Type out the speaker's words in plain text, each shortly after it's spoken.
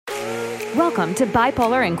Welcome to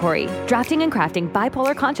Bipolar Inquiry, drafting and crafting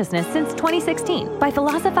bipolar consciousness since 2016 by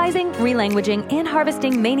philosophizing, relanguaging, and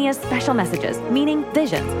harvesting mania's special messages, meaning,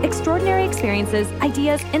 visions, extraordinary experiences,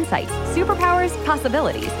 ideas, insights, superpowers,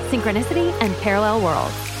 possibilities, synchronicity, and parallel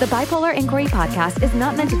worlds. The Bipolar Inquiry podcast is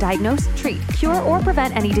not meant to diagnose, treat, cure, or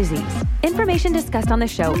prevent any disease. Information discussed on the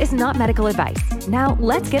show is not medical advice. Now,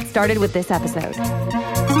 let's get started with this episode.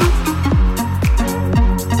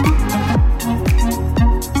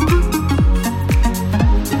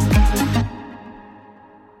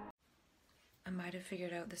 I might have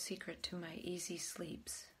figured out the secret to my easy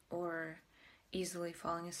sleeps, or easily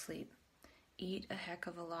falling asleep. Eat a heck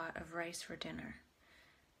of a lot of rice for dinner.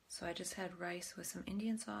 So I just had rice with some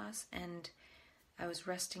Indian sauce, and I was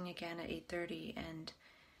resting again at 8:30, and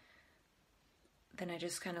then I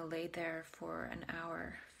just kind of laid there for an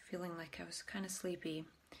hour, feeling like I was kind of sleepy.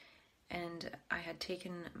 And I had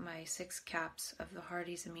taken my 6 caps of the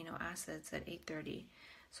Hardy's amino acids at 8:30.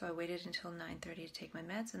 So I waited until 9:30 to take my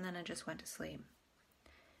meds, and then I just went to sleep.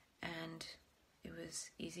 And it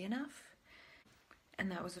was easy enough.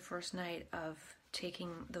 And that was the first night of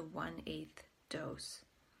taking the 1/8 dose.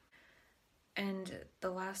 And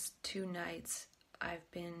the last 2 nights, I've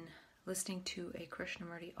been listening to a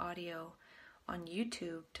Krishnamurti audio on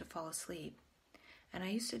YouTube to fall asleep. And I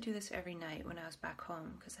used to do this every night when I was back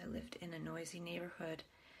home because I lived in a noisy neighborhood.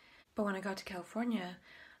 But when I got to California,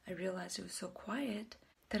 I realized it was so quiet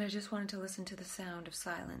that I just wanted to listen to the sound of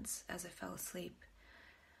silence as I fell asleep.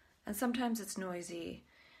 And sometimes it's noisy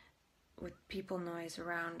with people noise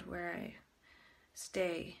around where I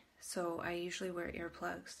stay, so I usually wear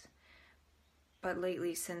earplugs. But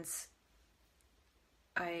lately, since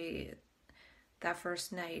that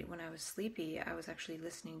first night when I was sleepy, I was actually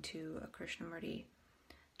listening to a Krishnamurti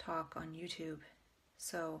talk on YouTube.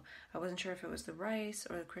 So I wasn't sure if it was the rice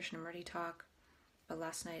or the Krishnamurti talk, but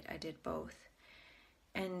last night I did both.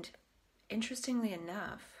 And interestingly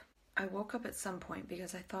enough, I woke up at some point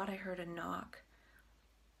because I thought I heard a knock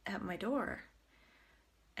at my door.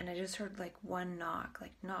 And I just heard like one knock,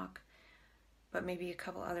 but maybe a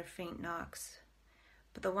couple other faint knocks.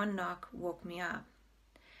 But the one knock woke me up.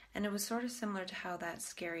 And it was sort of similar to how that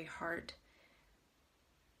scary heart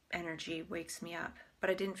energy wakes me up. But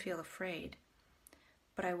I didn't feel afraid.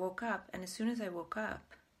 But I woke up, and as soon as I woke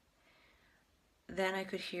up, then I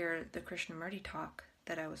could hear the Krishnamurti talk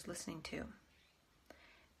that I was listening to.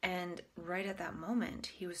 And right at that moment,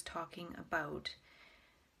 he was talking about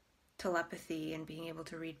telepathy and being able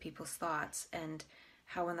to read people's thoughts, and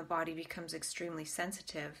how when the body becomes extremely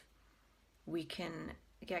sensitive, we can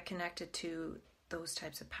get connected to those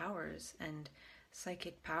types of powers and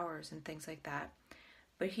psychic powers and things like that.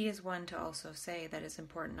 But he is one to also say that it's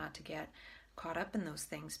important not to get caught up in those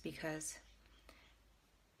things, because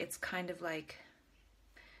it's kind of like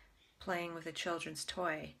playing with a children's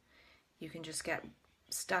toy. You can just get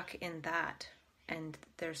stuck in that, and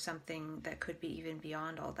there's something that could be even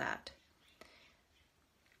beyond all that.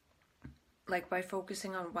 Like by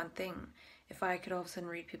focusing on one thing, if I could all of a sudden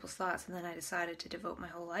read people's thoughts and then I decided to devote my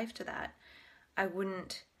whole life to that, I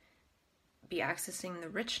wouldn't be accessing the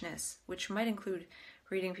richness, which might include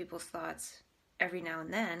reading people's thoughts every now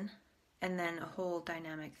and then a whole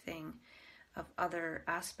dynamic thing of other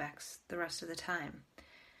aspects the rest of the time.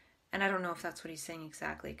 And I don't know if that's what he's saying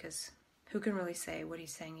exactly, because who can really say what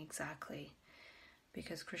he's saying exactly?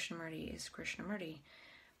 Because Krishnamurti is Krishnamurti.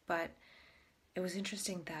 But it was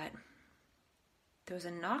interesting that there was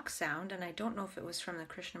a knock sound, and I don't know if it was from the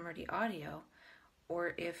Krishnamurti audio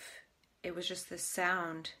or if it was just this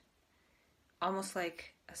sound, almost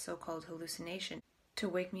like a so-called hallucination, to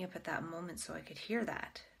wake me up at that moment so I could hear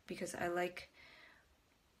that. Because I like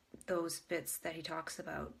those bits that he talks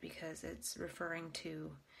about, because it's referring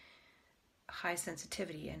to high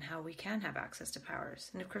sensitivity and how we can have access to powers.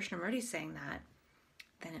 And if Krishnamurti's saying that,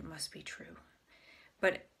 then it must be true.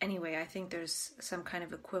 But anyway, I think there's some kind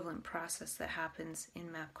of equivalent process that happens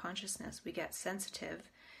in map consciousness. We get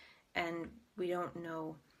sensitive and we don't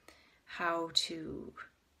know how to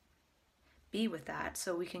be with that,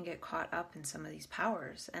 so we can get caught up in some of these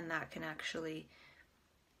powers, and that can actually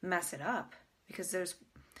mess it up, because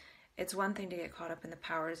it's one thing to get caught up in the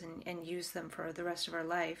powers and use them for the rest of our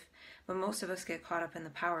life, but most of us get caught up in the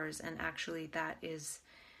powers, and actually that is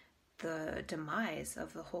the demise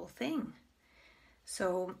of the whole thing.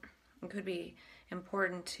 So it could be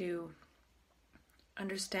important to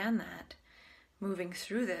understand that moving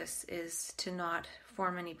through this is to not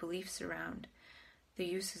form any beliefs around the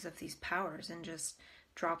uses of these powers, and just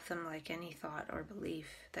drop them like any thought or belief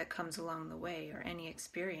that comes along the way, or any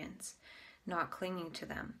experience, not clinging to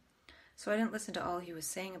them. So I didn't listen to all he was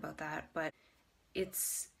saying about that, but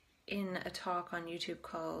it's in a talk on YouTube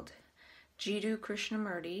called Jiddu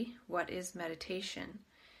Krishnamurti, What is Meditation?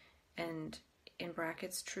 And in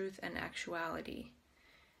brackets, Truth and Actuality.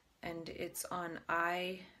 And it's on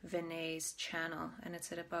Vinay's channel, and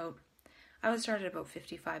it's at about, I would start at about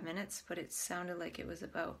 55 minutes, but it sounded like it was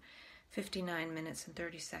about 59 minutes and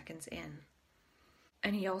 30 seconds in.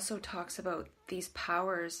 And he also talks about these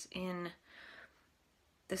powers in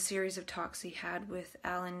the series of talks he had with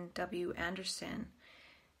Alan W. Anderson.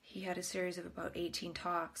 He had a series of about 18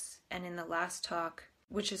 talks, and in the last talk,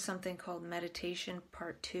 which is something called Meditation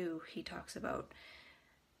Part 2, he talks about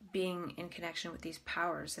being in connection with these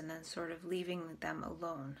powers and then sort of leaving them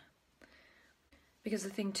alone. Because the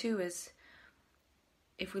thing too is,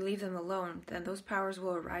 if we leave them alone, then those powers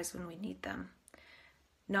will arise when we need them.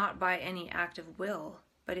 Not by any act of will,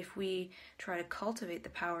 but if we try to cultivate the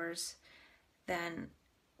powers, then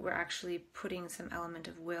we're actually putting some element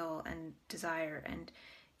of will and desire and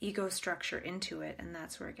ego structure into it, and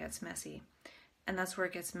that's where it gets messy. And that's where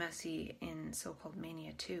it gets messy in so-called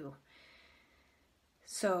mania too.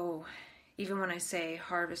 So even when I say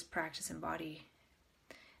harvest, practice, embody,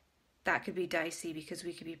 that could be dicey because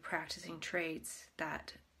we could be practicing traits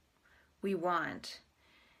that we want.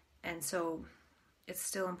 And so it's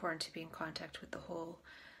still important to be in contact with the whole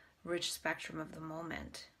rich spectrum of the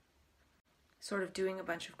moment. Sort of doing a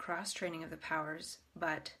bunch of cross-training of the powers,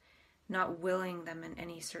 but not willing them in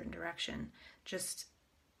any certain direction. Just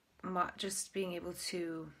being able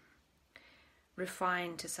to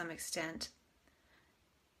refine to some extent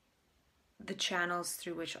the channels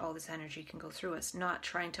through which all this energy can go through us, not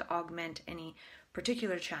trying to augment any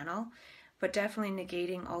particular channel, but definitely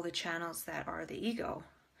negating all the channels that are the ego.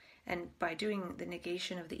 And by doing the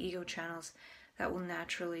negation of the ego channels, that will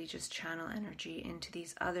naturally just channel energy into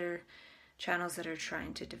these other channels that are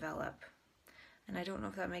trying to develop. And I don't know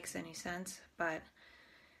if that makes any sense, but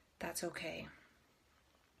that's okay.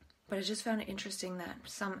 But I just found it interesting that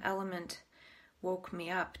some element woke me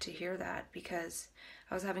up to hear that, because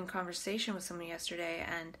I was having a conversation with someone yesterday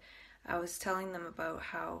and I was telling them about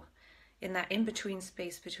how in that in-between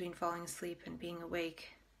space between falling asleep and being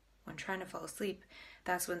awake, when trying to fall asleep,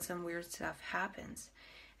 that's when some weird stuff happens.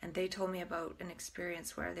 And they told me about an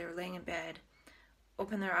experience where they were laying in bed,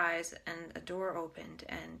 opened their eyes, and a door opened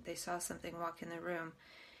and they saw something walk in the room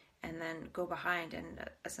and then go behind, and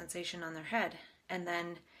a sensation on their head. And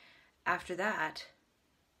then after that,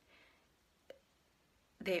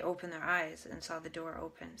 they opened their eyes and saw the door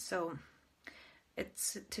open. So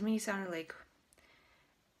it's, to me, sounded like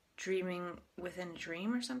dreaming within a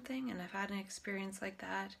dream or something. And I've had an experience like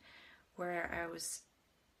that where I was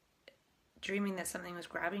dreaming that something was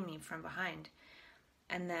grabbing me from behind.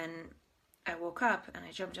 And then I woke up and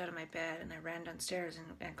I jumped out of my bed and I ran downstairs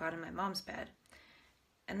and got in my mom's bed.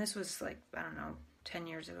 And this was like, I don't know, 10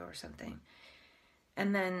 years ago or something.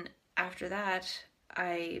 And then after that,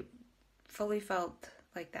 I fully felt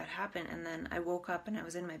like that happened, and then I woke up and I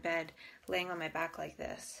was in my bed laying on my back like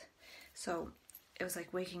this. So it was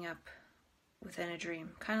like waking up within a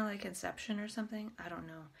dream, kind of like Inception or something, I don't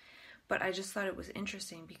know. But I just thought it was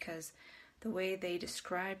interesting because the way they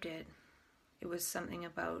described it, it was something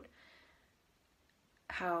about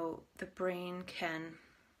how the brain can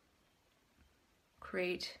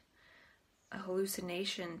create a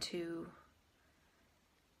hallucination to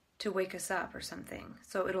wake us up or something.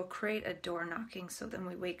 So it'll create a door knocking, so then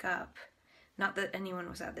we wake up. Not that anyone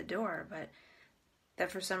was at the door, but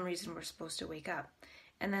that for some reason we're supposed to wake up.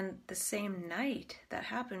 And then the same night that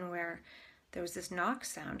happened where there was this knock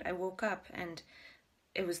sound, I woke up and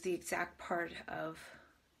it was the exact part of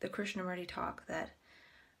the Krishnamurti talk that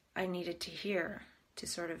I needed to hear to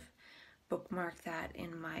sort of bookmark that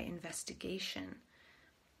in my investigation.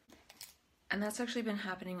 And that's actually been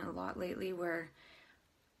happening a lot lately, where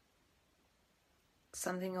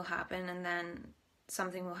something will happen and then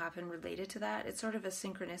something will happen related to that. It's sort of a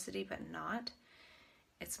synchronicity, but not.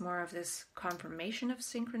 It's more of this confirmation of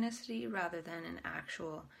synchronicity rather than an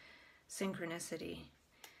actual synchronicity.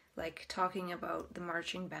 Like talking about the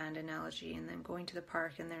marching band analogy and then going to the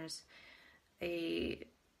park and there's a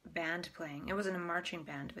band playing. It wasn't a marching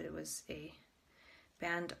band, but it was a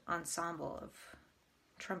band ensemble of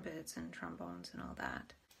trumpets and trombones and all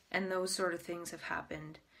that. And those sort of things have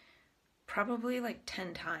happened probably like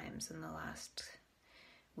 10 times in the last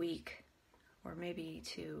week, or maybe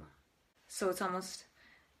 2. So it's almost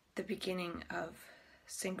the beginning of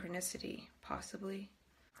synchronicity, possibly.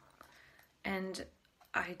 And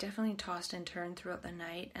I definitely tossed and turned throughout the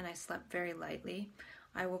night, and I slept very lightly.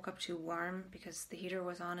 I woke up too warm because the heater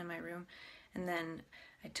was on in my room, and then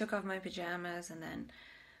I took off my pajamas, and then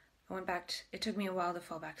it took me a while to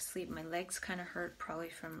fall back asleep. My legs kind of hurt, probably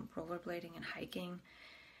from rollerblading and hiking.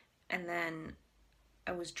 And then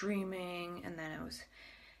I was dreaming, and then I was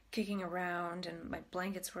kicking around, and my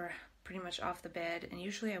blankets were pretty much off the bed. And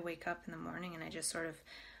usually I wake up in the morning and I just sort of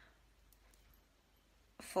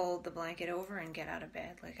fold the blanket over and get out of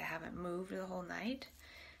bed. Like I haven't moved the whole night.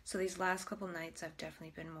 So these last couple nights I've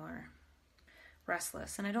definitely been more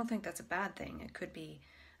restless. And I don't think that's a bad thing. It could be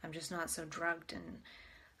I'm just not so drugged and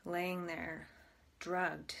laying there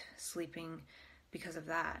drugged, sleeping because of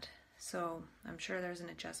that. So I'm sure there's an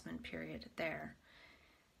adjustment period there.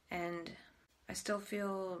 And I still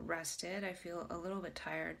feel rested. I feel a little bit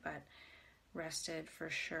tired, but rested for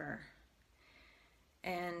sure.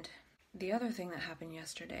 And the other thing that happened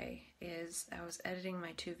yesterday is I was editing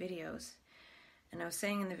my 2 videos, and I was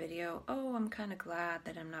saying in the video, oh, I'm kind of glad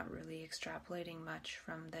that I'm not really extrapolating much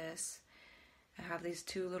from this. I have these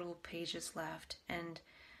 2 little pages left, and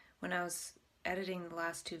when I was editing the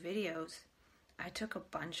last 2 videos, I took a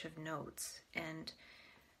bunch of notes and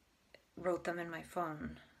wrote them in my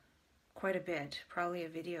phone. Quite a bit, probably a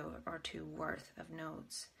video or 2 worth of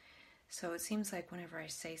notes. So it seems like whenever I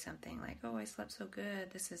say something like, oh, I slept so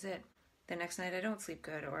good, this is it, the next night I don't sleep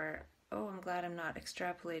good, or, oh, I'm glad I'm not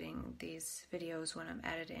extrapolating these videos when I'm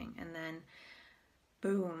editing, and then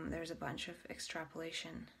boom, there's a bunch of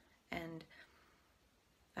extrapolation, and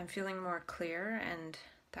I'm feeling more clear, and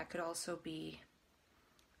that could also be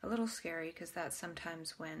a little scary, because that's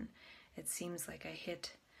sometimes when it seems like I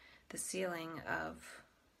hit the ceiling of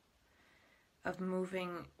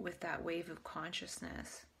moving with that wave of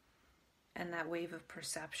consciousness and that wave of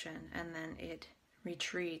perception, and then it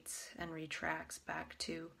retreats and retracts back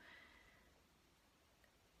to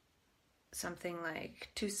something like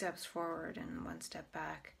 2 steps forward and 1 step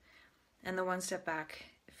back. And the 1 step back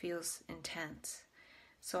feels intense.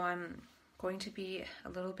 So I'm going to be a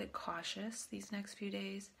little bit cautious these next few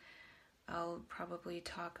days. I'll probably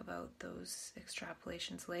talk about those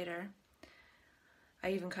extrapolations later.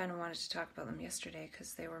 I even kind of wanted to talk about them yesterday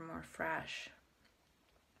because they were more fresh.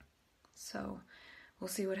 So we'll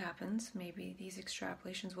see what happens. Maybe these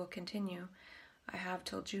extrapolations will continue. I have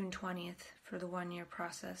till June 20th for the 1-year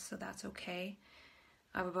process, so that's okay.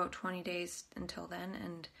 I have about 20 days until then,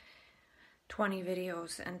 and 20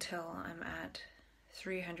 videos until I'm at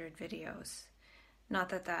 300 videos. Not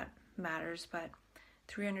that that matters, but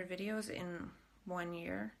 300 videos in 1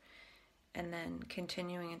 year, and then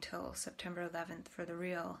continuing until September 11th for the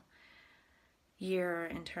real year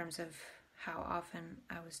in terms of how often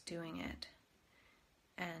I was doing it.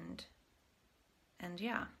 And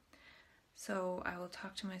yeah, so I will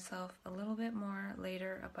talk to myself a little bit more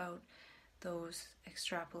later about those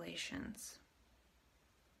extrapolations.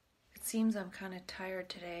 It seems I'm kind of tired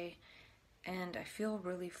today, and I feel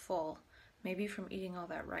really full, maybe from eating all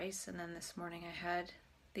that rice, and then this morning I had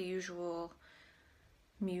the usual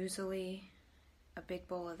muesli, a big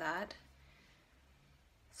bowl of that.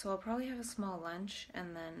 So I'll probably have a small lunch,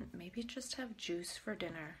 and then maybe just have juice for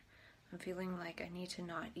dinner. I'm feeling like I need to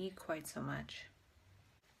not eat quite so much.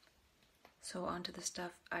 So onto the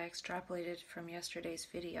stuff I extrapolated from yesterday's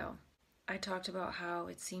video. I talked about how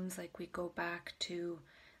it seems like we go back to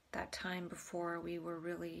that time before we were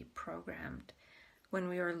really programmed, when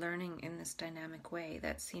we were learning in this dynamic way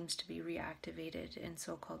that seems to be reactivated in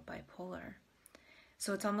so-called bipolar.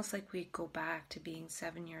 So it's almost like we go back to being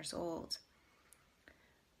 7 years old.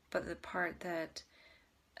 But the part that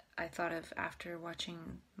I thought of after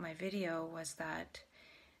watching my video was that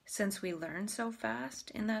since we learn so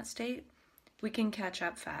fast in that state, we can catch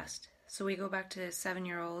up fast. So we go back to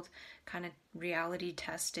 7-year-old kind of reality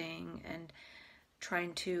testing and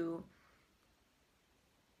trying to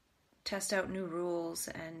test out new rules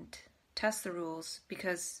and test the rules,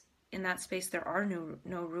 because in that space there are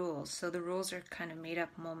no rules. So the rules are kind of made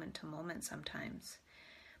up moment to moment sometimes.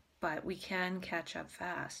 But we can catch up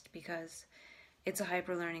fast because it's a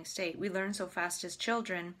hyper-learning state. We learn so fast as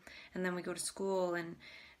children, and then we go to school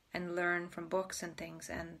and learn from books and things,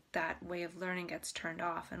 and that way of learning gets turned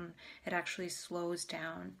off, and it actually slows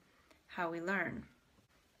down how we learn.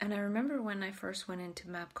 And I remember when I first went into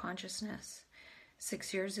map consciousness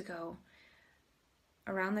 6 years ago,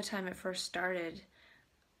 around the time it first started,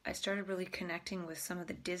 I started really connecting with some of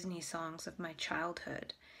the Disney songs of my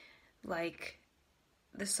childhood, like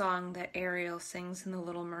the song that Ariel sings in The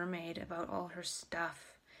Little Mermaid about all her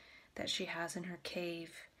stuff that she has in her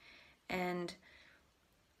cave. And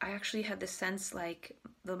I actually had the sense like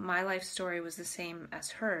my life story was the same as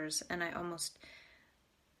hers, and I almost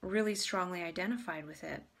really strongly identified with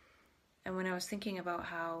it. And when I was thinking about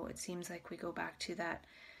how it seems like we go back to that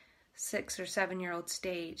 6 or 7 year old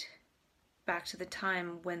state back to the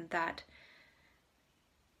time when that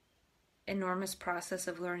enormous process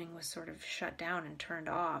of learning was sort of shut down and turned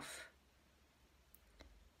off.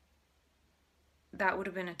 That would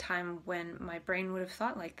have been a time when my brain would have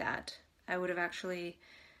thought like that. I would have actually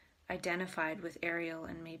identified with Ariel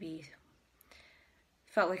and maybe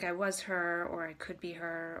felt like I was her, or I could be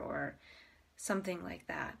her, or something like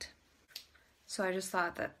that. So I just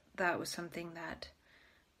thought that that was something that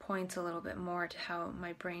points a little bit more to how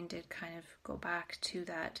my brain did kind of go back to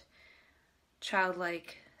that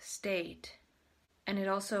childlike state. And it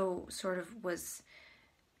also sort of was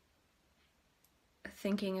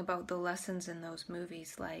thinking about the lessons in those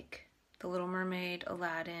movies, like The Little Mermaid,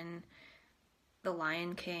 Aladdin, The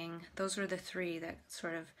Lion King. Those were the three that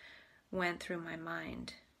sort of went through my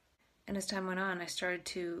mind. And as time went on, I started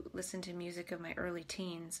to listen to music of my early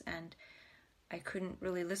teens, and I couldn't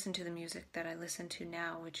really listen to the music that I listen to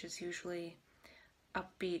now, which is usually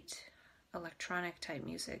upbeat, electronic type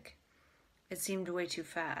music. It seemed way too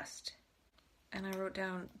fast. And I wrote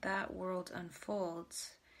down, that world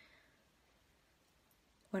unfolds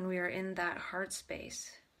when we are in that heart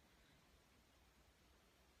space,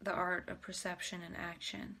 the art of perception and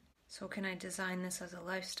action. So can I design this as a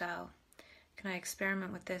lifestyle? Can I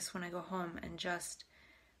experiment with this when I go home and just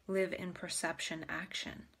live in perception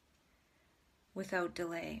action without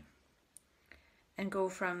delay? And go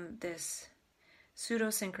from this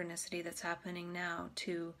pseudo-synchronicity that's happening now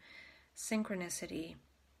to synchronicity,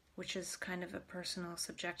 which is kind of a personal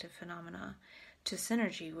subjective phenomena, to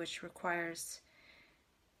synergy, which requires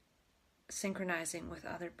synchronizing with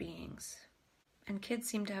other beings. And kids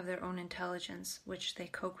seem to have their own intelligence, which they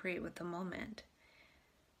co-create with the moment.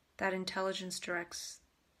 That intelligence directs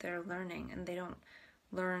their learning, and they don't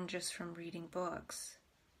learn just from reading books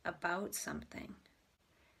about something.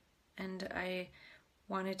 And I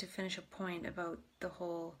wanted to finish a point about the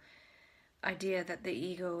whole idea that the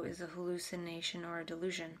ego is a hallucination or a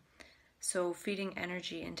delusion. So feeding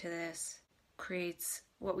energy into this creates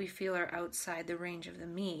what we feel are outside the range of the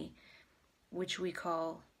me, which we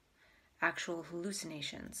call actual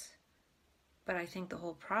hallucinations. But I think the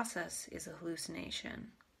whole process is a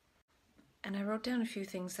hallucination. And I wrote down a few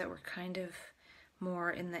things that were kind of more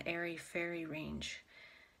in the airy-fairy range,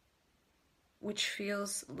 which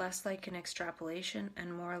feels less like an extrapolation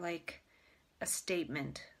and more like a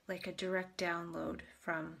statement, like a direct download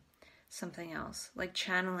from something else, like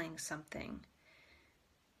channeling something.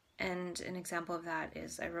 And an example of that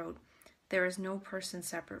is I wrote, there is no person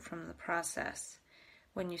separate from the process.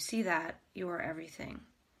 When you see that, you are everything.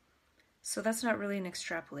 So that's not really an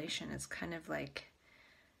extrapolation. It's kind of like,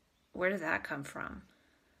 where did that come from?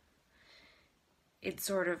 It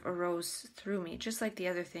sort of arose through me, just like the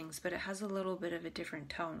other things, but it has a little bit of a different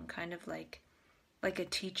tone, kind of like a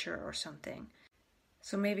teacher or something.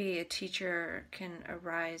 So maybe a teacher can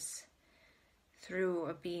arise through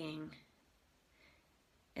a being.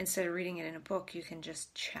 Instead of reading it in a book, you can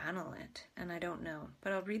just channel it. And I don't know,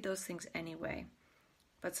 but I'll read those things anyway.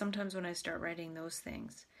 But sometimes when I start writing those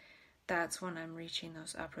things, that's when I'm reaching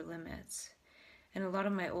those upper limits. And a lot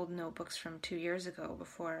of my old notebooks from 2 years ago,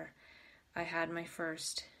 before I had my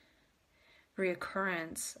first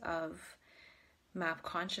reoccurrence of map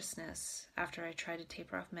consciousness, after I tried to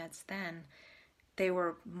taper off meds then, they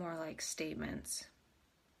were more like statements,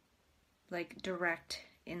 like direct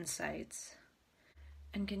insights.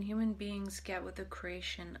 And can human beings get with the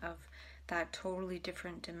creation of that totally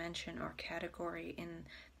different dimension or category in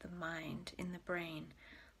the mind, in the brain,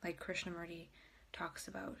 like Krishnamurti talks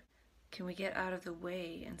about? Can we get out of the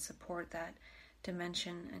way and support that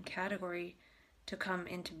dimension and category to come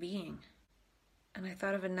into being? And I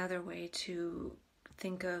thought of another way to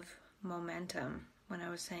think of momentum when I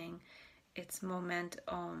was saying it's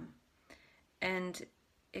momentum. And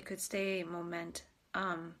it could stay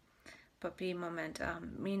momentum, but be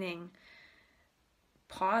momentum, meaning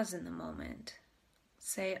pause in the moment.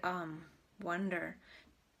 Say wonder,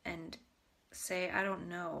 and say I don't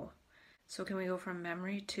know. So can we go from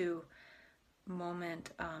memory to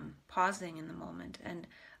moment, pausing in the moment and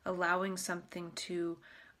allowing something to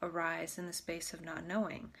arise in the space of not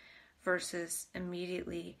knowing, versus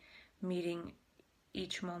immediately meeting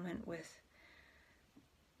each moment with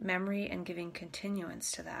memory and giving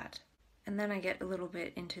continuance to that. And then I get a little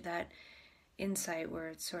bit into that insight where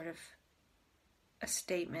it's sort of a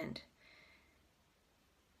statement.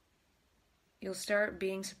 You'll start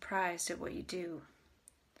being surprised at what you do.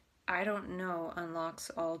 I don't know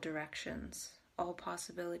unlocks all directions, all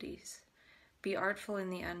possibilities. Be artful in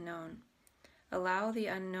the unknown. Allow the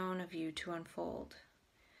unknown of you to unfold.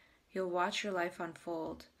 You'll watch your life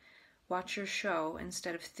unfold. Watch your show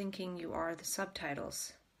instead of thinking you are the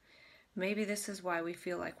subtitles. maybe this is why we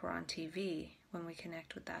feel like we're on TV when we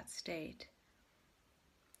connect with that state.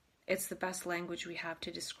 It's the best language we have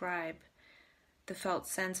to describe the felt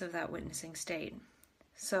sense of that witnessing state.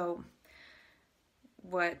 So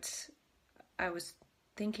what I was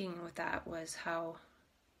thinking with that was how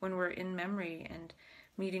when we're in memory and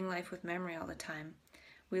meeting life with memory all the time,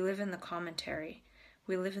 we live in the commentary.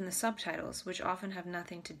 We live in the subtitles, which often have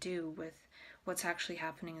nothing to do with what's actually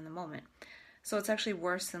happening in the moment. So it's actually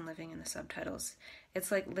worse than living in the subtitles.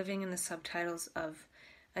 It's like living in the subtitles of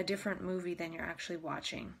a different movie than you're actually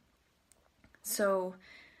watching. So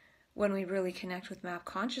when we really connect with map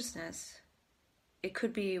consciousness, it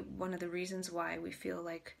could be one of the reasons why we feel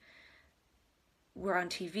like we're on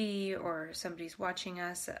TV or somebody's watching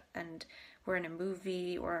us and we're in a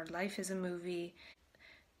movie or our life is a movie.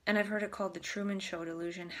 And I've heard it called the Truman Show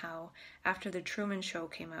delusion, how after the Truman Show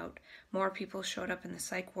came out, more people showed up in the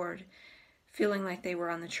psych ward feeling like they were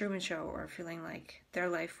on the Truman Show or feeling like their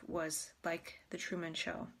life was like the Truman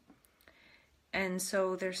Show. And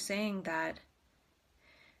so they're saying that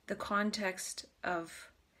the context of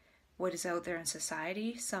what is out there in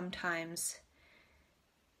society sometimes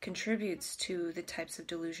contributes to the types of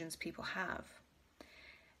delusions people have.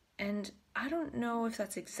 And I don't know if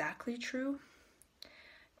that's exactly true.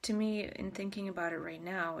 To me, in thinking about it right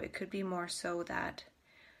now, it could be more so that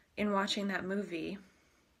in watching that movie,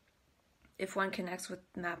 if one connects with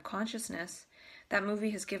map consciousness, that movie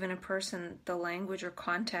has given a person the language or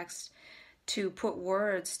context to put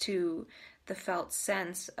words to the felt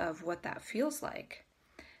sense of what that feels like.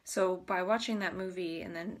 So by watching that movie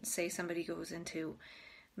and then say somebody goes into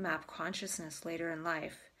map consciousness later in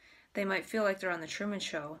life, they might feel like they're on the Truman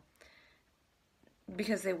Show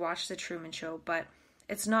because they watched the Truman Show, but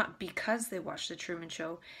it's not because they watched the Truman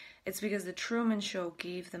Show, it's because the Truman Show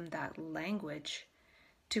gave them that language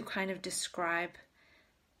to kind of describe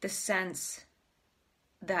the sense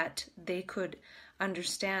that they could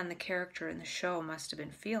understand the character in the show must have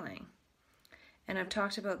been feeling. And I've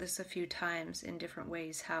talked about this a few times in different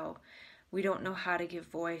ways, how we don't know how to give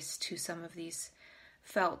voice to some of these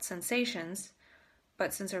felt sensations,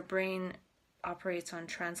 but since our brain operates on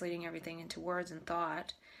translating everything into words and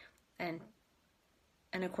thought, and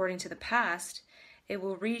according to the past, it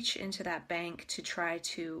will reach into that bank to try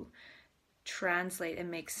to translate and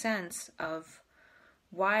make sense of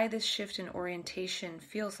why this shift in orientation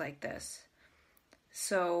feels like this.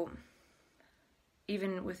 So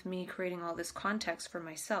even with me creating all this context for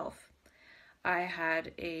myself, I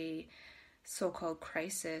had a so-called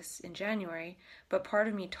crisis in January, but part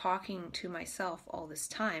of me talking to myself all this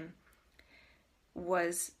time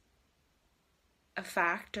was a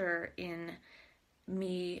factor in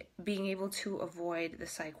me being able to avoid the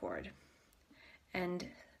psych ward. And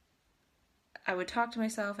I would talk to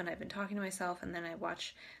myself, and I've been talking to myself, and then I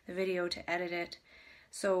watch the video to edit it.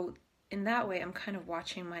 So in that way, I'm kind of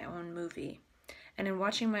watching my own movie. And in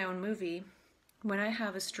watching my own movie, when I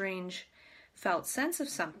have a strange felt sense of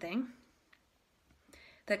something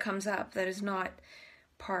that comes up that is not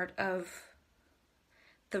part of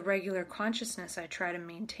the regular consciousness I try to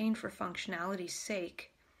maintain for functionality's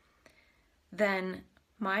sake, then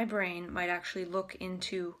my brain might actually look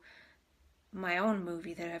into my own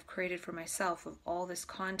movie that I've created for myself with all this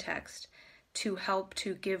context to help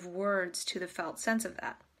to give words to the felt sense of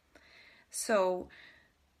that. So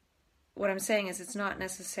what I'm saying is it's not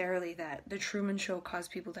necessarily that the Truman Show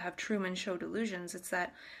caused people to have Truman Show delusions. It's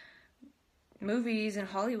that movies in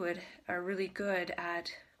Hollywood are really good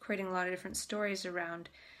at creating a lot of different stories around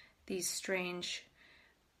these strange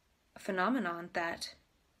phenomenon that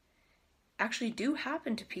actually do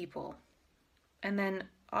happen to people. And then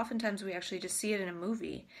oftentimes we actually just see it in a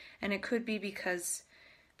movie. And it could be because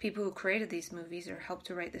people who created these movies or helped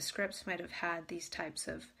to write the scripts might have had these types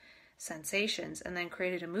of sensations and then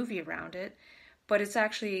created a movie around it. But it's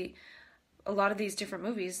actually a lot of these different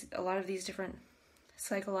movies, a lot of these different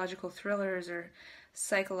psychological thrillers or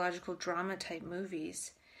psychological drama type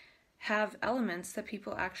movies have elements that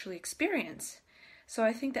people actually experience. So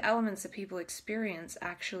I think the elements that people experience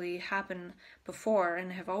actually happen before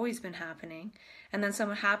and have always been happening. And then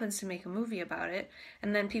someone happens to make a movie about it.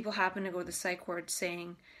 And then people happen to go to the psych ward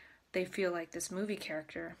saying they feel like this movie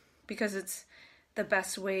character because it's the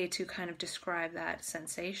best way to kind of describe that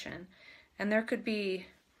sensation. And there could be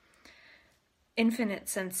infinite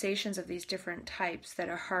sensations of these different types that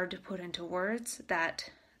are hard to put into words, that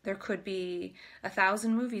there could be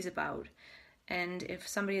 1,000 movies about. And if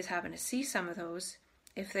somebody is having to see some of those,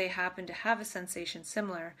 if they happen to have a sensation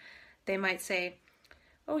similar, they might say,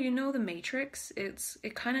 oh, you know The Matrix,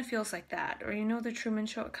 it kind of feels like that. Or you know The Truman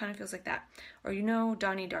Show, it kind of feels like that. Or you know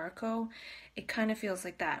Donnie Darko, it kind of feels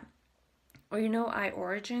like that. Or I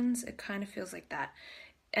Origins, it kind of feels like that.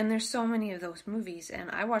 And there's so many of those movies,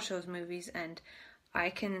 and I watch those movies and I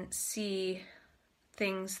can see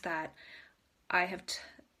things that I have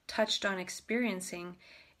touched on experiencing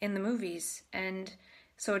in the movies, and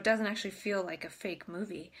so it doesn't actually feel like a fake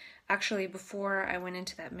movie. Actually, before I went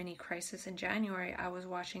into that mini crisis in January, I was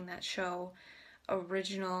watching that show,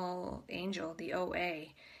 Original Angel, the OA,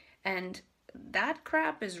 and that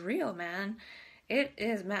crap is real, man. It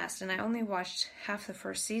is messed, and I only watched half the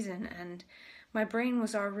first season, and my brain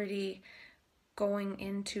was already going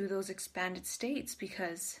into those expanded states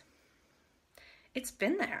because it's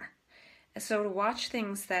been there. So to watch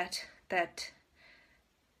things that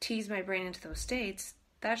tease my brain into those states,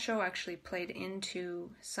 that show actually played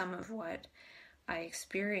into some of what I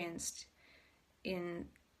experienced in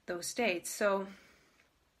those states. So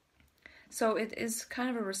it is kind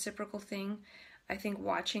of a reciprocal thing. I think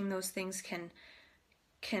watching those things can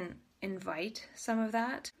invite some of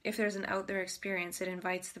that. If there's an out there experience, it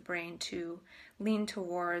invites the brain to lean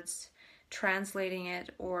towards translating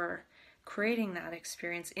it or creating that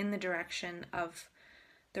experience in the direction of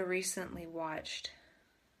the recently watched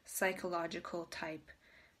psychological type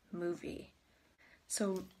movie.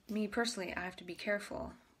 So me personally, I have to be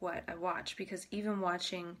careful what I watch, because even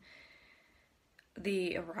watching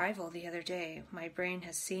The Arrival the other day, my brain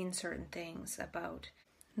has seen certain things about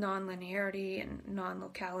non-linearity and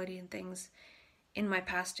non-locality and things in my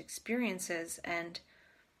past experiences, and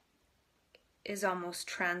is almost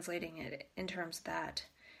translating it in terms of that.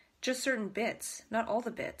 Just certain bits, not all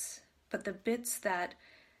the bits, but the bits that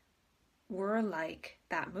were like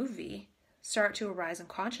that movie start to arise in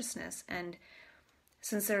consciousness. And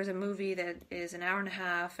since there's a movie that is an hour and a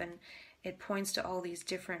half and it points to all these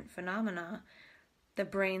different phenomena, the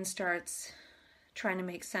brain starts trying to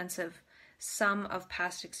make sense of some of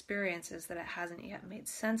past experiences that it hasn't yet made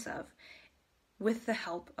sense of with the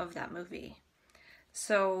help of that movie.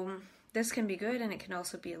 So this can be good, and it can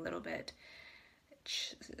also be a little bit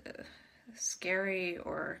scary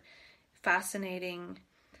or fascinating.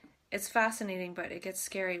 It's fascinating, but it gets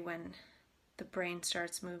scary when the brain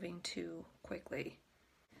starts moving too quickly.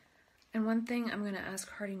 And one thing I'm going to ask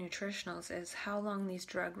Hardy Nutritionals is how long these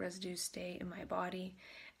drug residues stay in my body,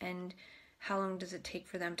 and how long does it take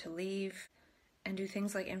for them to leave? And do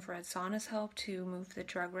things like infrared saunas help to move the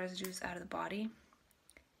drug residues out of the body?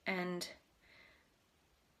 And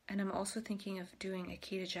I'm also thinking of doing a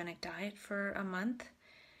ketogenic diet for a month,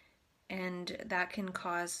 and that can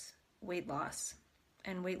cause weight loss.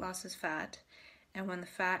 And weight loss is fat, and when the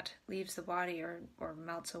fat leaves the body or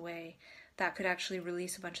melts away, that could actually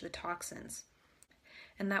release a bunch of the toxins.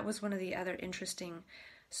 And that was one of the other interesting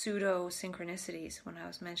pseudo synchronicities when I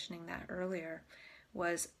was mentioning that earlier,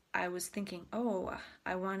 was I was thinking,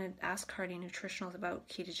 I want to ask Hardy Nutritionals about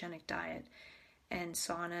ketogenic diet and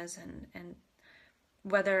saunas and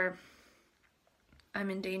whether I'm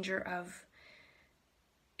in danger of,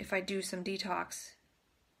 if I do some detox,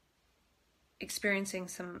 experiencing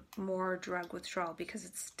some more drug withdrawal because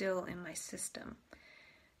it's still in my system.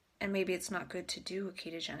 And maybe it's not good to do a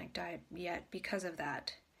ketogenic diet yet because of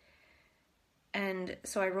that. And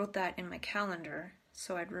so I wrote that in my calendar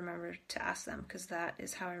so I'd remember to ask them, because that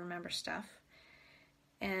is how I remember stuff.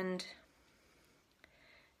 And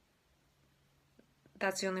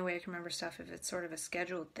that's the only way I can remember stuff, if it's sort of a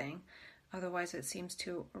scheduled thing. Otherwise it seems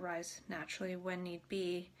to arise naturally when need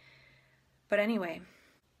be. But anyway,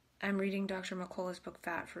 I'm reading Dr. McCullough's book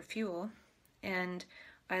Fat for Fuel, and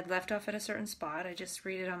I had left off at a certain spot. I just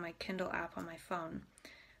read it on my Kindle app on my phone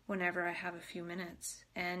whenever I have a few minutes.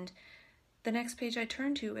 And the next page I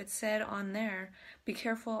turned to, it said on there, be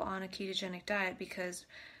careful on a ketogenic diet because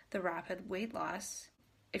the rapid weight loss,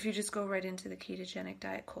 if you just go right into the ketogenic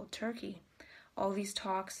diet cold turkey, all these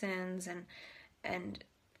toxins and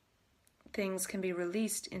things can be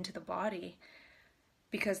released into the body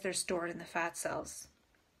because they're stored in the fat cells.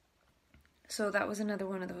 So that was another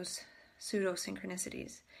one of those pseudo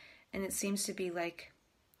synchronicities. And it seems to be like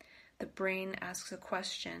the brain asks a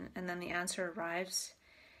question and then the answer arrives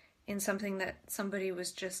in something that somebody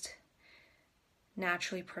was just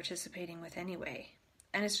naturally participating with anyway.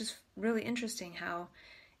 And it's just really interesting how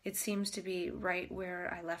it seems to be right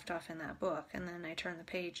where I left off in that book, and then I turn the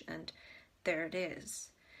page and there it is.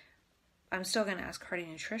 I'm still going to ask Hardy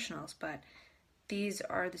Nutritionals, but these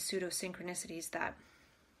are the pseudo synchronicities that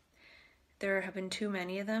there have been too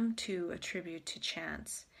many of them to attribute to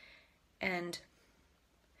chance. And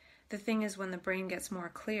the thing is, when the brain gets more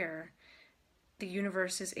clear, the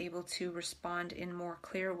universe is able to respond in more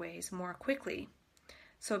clear ways more quickly.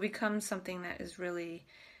 So it becomes something that is really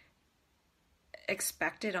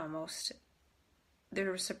expected almost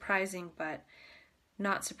they're surprising, but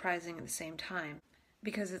not surprising at the same time,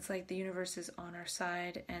 because it's like the universe is on our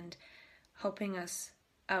side and helping us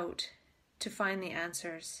out to find the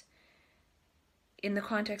answers in the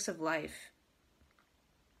context of life.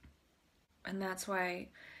 And that's why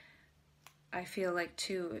I feel like,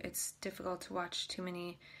 too, it's difficult to watch too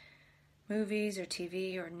many movies or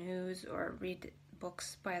TV or news or read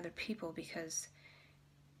books by other people, because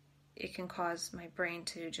it can cause my brain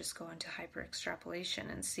to just go into hyper extrapolation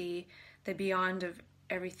and see the beyond of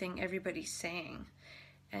everything everybody's saying.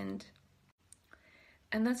 And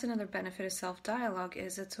that's another benefit of self-dialogue,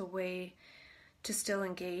 is it's a way to still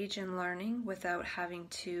engage in learning without having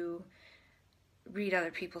to read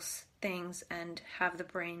other people's things and have the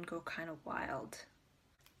brain go kind of wild.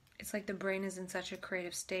 It's like the brain is in such a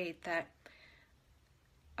creative state that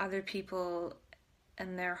other people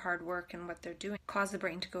and their hard work and what they're doing cause the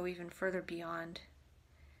brain to go even further beyond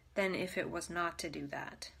than if it was not to do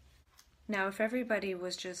that. Now, if everybody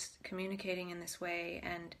was just communicating in this way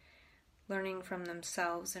and learning from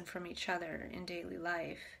themselves and from each other in daily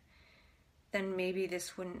life, then maybe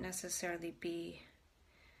this wouldn't necessarily be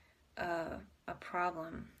a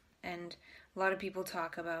problem. And a lot of people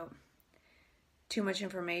talk about too much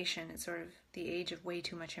information. It's sort of the age of way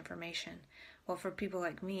too much information. Well, for people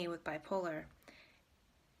like me with bipolar,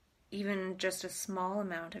 even just a small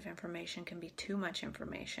amount of information can be too much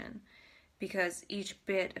information, because each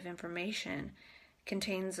bit of information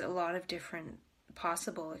contains a lot of different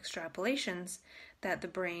possible extrapolations that the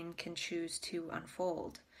brain can choose to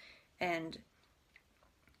unfold. And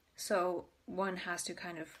so one has to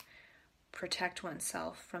kind of protect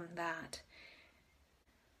oneself from that.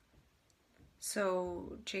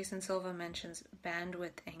 So Jason Silva mentions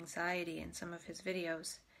bandwidth anxiety in some of his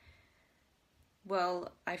videos.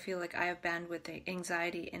 Well, I feel like I have bandwidth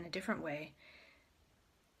anxiety in a different way.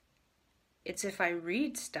 It's if I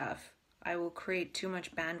read stuff, I will create too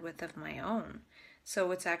much bandwidth of my own.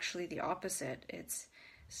 So it's actually the opposite. It's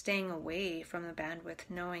staying away from the bandwidth,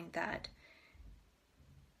 knowing that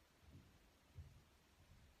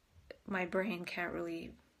my brain can't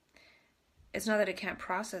really, it's not that it can't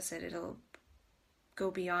process it, it'll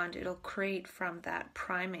go beyond, it'll create from that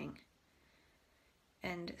priming.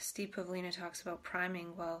 And Steve Pavlina talks about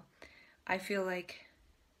priming. Well, I feel like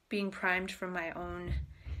being primed from my own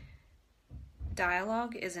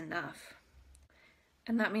dialogue is enough.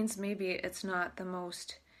 And that means maybe it's not the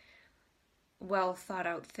most well thought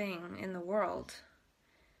out thing in the world,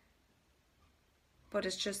 but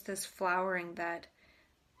it's just this flowering that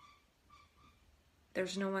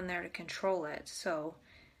there's no one there to control it. So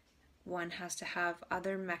one has to have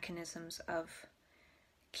other mechanisms of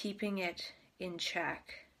keeping it in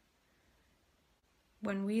check.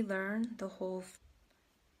 When we learn the whole,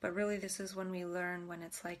 but really this is when we learn when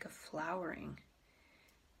it's like a flowering,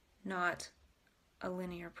 not a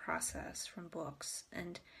linear process from books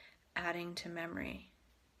and adding to memory.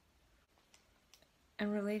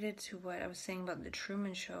 And related to what I was saying about the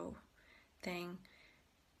Truman Show thing,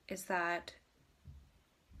 is that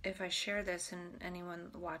if I share this and anyone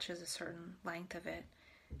watches a certain length of it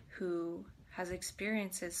who has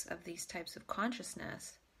experiences of these types of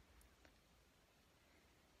consciousness,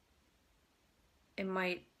 it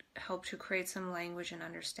might help to create some language and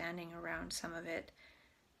understanding around some of it,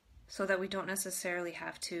 so that we don't necessarily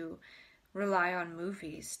have to rely on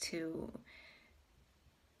movies to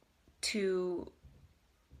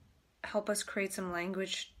help us create some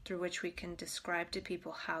language through which we can describe to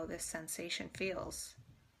people how this sensation feels.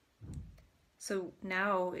 So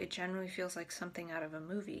now it generally feels like something out of a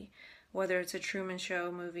movie, whether it's a Truman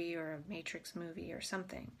Show movie or a Matrix movie or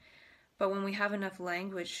something. But when we have enough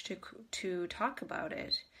language to talk about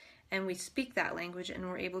it, and we speak that language, and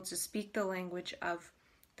we're able to speak the language of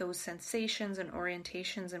those sensations and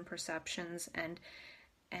orientations and perceptions and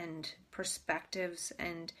perspectives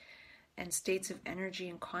and states of energy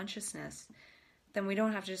and consciousness, then we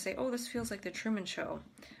don't have to just say, oh, this feels like the Truman Show.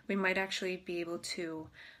 We might actually be able to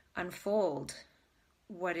unfold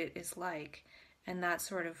what it is like. And that's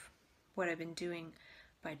sort of what I've been doing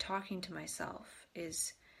by talking to myself,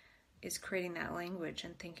 is creating that language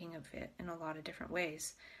and thinking of it in a lot of different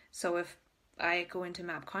ways. So if I go into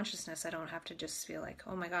map consciousness, I don't have to just feel like,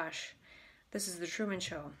 oh my gosh, this is the Truman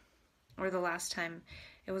Show. Or the last time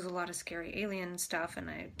it was a lot of scary alien stuff, and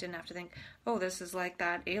I didn't have to think, oh, this is like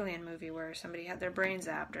that alien movie where somebody had their brain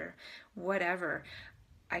zapped or whatever.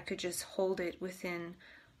 I could just hold it within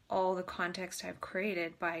all the context I've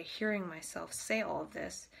created by hearing myself say all of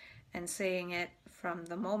this and saying it from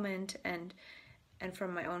the moment and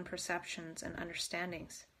from my own perceptions and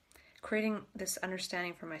understandings. Creating this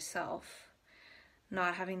understanding for myself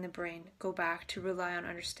not having the brain go back to rely on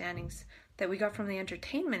understandings that we got from the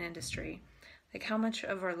entertainment industry. Like, how much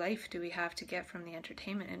of our life do we have to get from the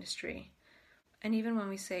entertainment industry? And even when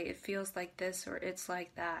we say it feels like this or it's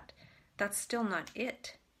like that, that's still not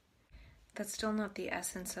it. That's still not the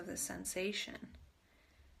essence of the sensation.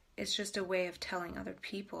 It's just a way of telling other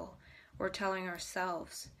people or telling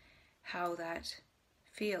ourselves how that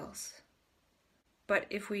feels. But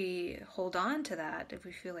if we hold on to that, if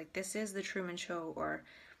we feel like this is the Truman Show, or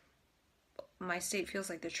my state feels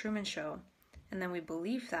like the Truman Show, and then we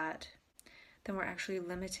believe that, then we're actually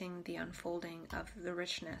limiting the unfolding of the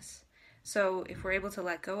richness. So if we're able to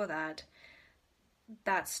let go of that,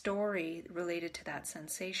 that story related to that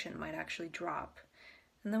sensation might actually drop.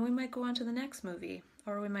 And then we might go on to the next movie,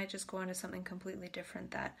 or we might just go on to something completely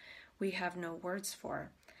different that we have no words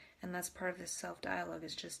for. And that's part of this self-dialogue,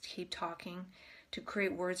 is just keep talking to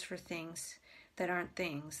create words for things that aren't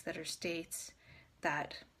things, that are states,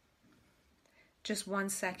 that just 1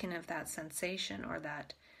 second of that sensation or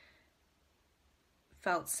that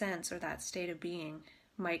felt sense or that state of being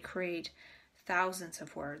might create thousands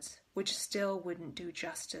of words, which still wouldn't do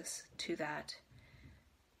justice to that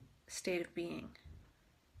state of being.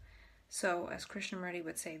 So, as Krishnamurti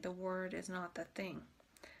would say, the word is not the thing.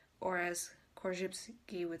 Or as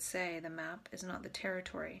Korzybski would say, the map is not the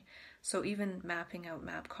territory. So even mapping out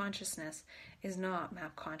map consciousness is not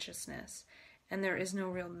map consciousness. And there is no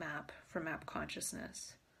real map for map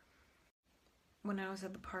consciousness. When I was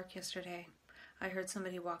at the park yesterday, I heard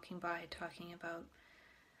somebody walking by talking about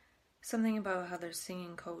something about how their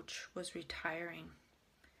singing coach was retiring.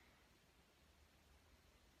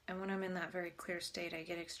 And when I'm in that very clear state, I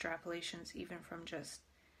get extrapolations even from just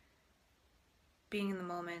being in the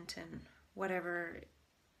moment and whatever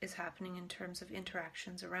is happening in terms of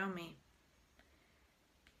interactions around me.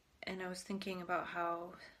 And I was thinking about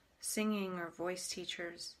how singing or voice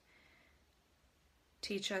teachers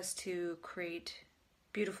teach us to create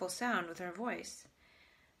beautiful sound with our voice.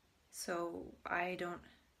 So I don't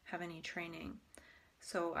have any training,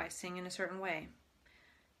 so I sing in a certain way.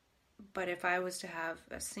 But if I was to have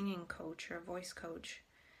a singing coach or a voice coach,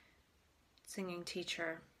 singing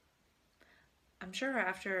teacher, I'm sure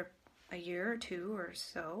after a year or two or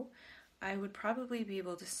so, I would probably be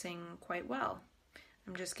able to sing quite well.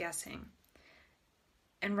 I'm just guessing.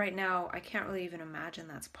 And right now, I can't really even imagine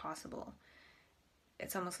that's possible.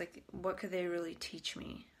 It's almost like, what could they really teach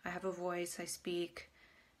me? I have a voice, I speak.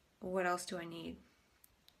 What else do I need?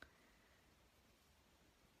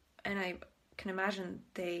 And I can imagine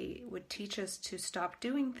they would teach us to stop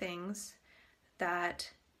doing things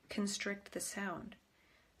that constrict the sound.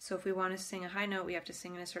 So if we want to sing a high note, we have to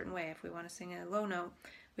sing in a certain way. If we want to sing a low note,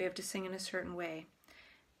 we have to sing in a certain way.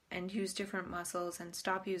 And use different muscles and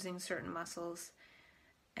stop using certain muscles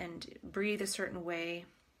and breathe a certain way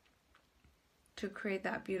to create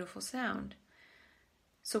that beautiful sound.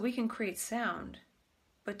 So we can create sound,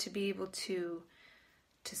 but to be able to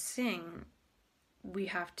sing, we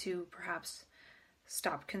have to perhaps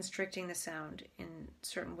stop constricting the sound in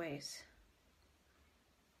certain ways.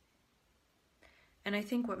 And I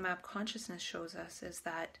think what map consciousness shows us is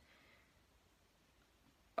that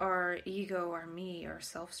our ego, our me, our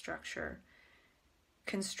self-structure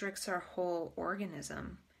constricts our whole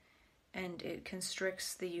organism, and it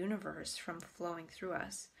constricts the universe from flowing through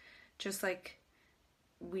us. Just like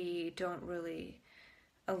we don't really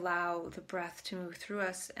allow the breath to move through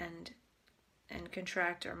us and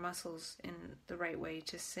contract our muscles in the right way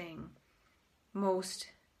to sing most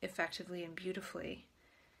effectively and beautifully.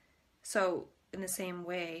 So in the same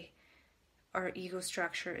way, our ego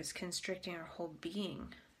structure is constricting our whole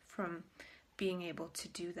being from being able to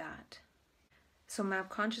do that. So map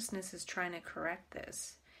consciousness is trying to correct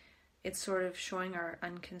this. It's sort of showing our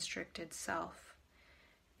unconstricted self.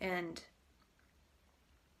 And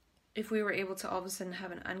if we were able to all of a sudden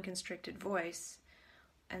have an unconstricted voice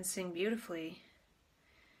and sing beautifully,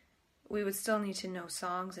 we would still need to know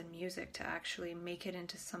songs and music to actually make it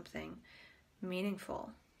into something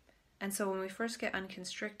meaningful. And so when we first get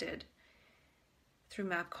unconstricted through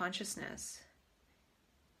map consciousness,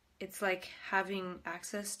 it's like having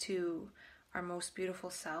access to our most beautiful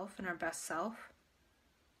self and our best self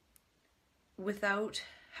without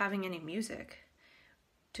having any music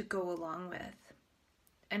to go along with.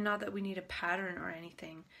 And not that we need a pattern or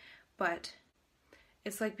anything, but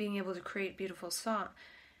it's like being able to create beautiful song.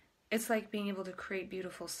 It's like being able to create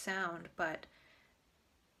beautiful sound, but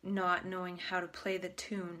not knowing how to play the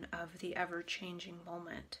tune of the ever-changing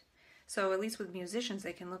moment. So at least with musicians,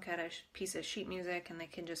 they can look at a piece of sheet music and they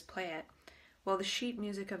can just play it. Well, the sheet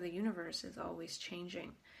music of the universe is always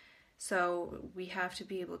changing. So we have to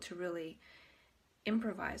be able to really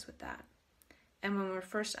improvise with that. And when we're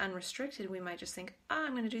first unrestricted, we might just think,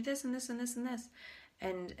 I'm going to do this and this and this and this,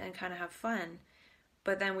 and kind of have fun.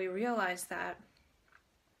 But then we realize that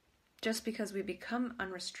just because we become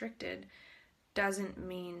unrestricted doesn't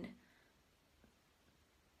mean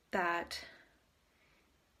that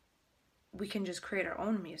we can just create our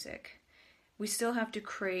own music. We still have to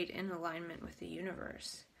create in alignment with the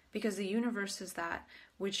universe, because the universe is that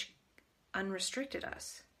which unrestricted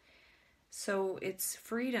us. So it's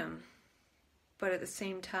freedom, but at the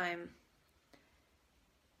same time,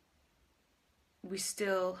 there's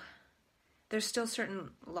still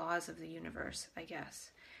certain laws of the universe, I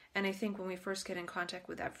guess. And I think when we first get in contact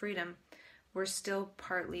with that freedom, we're still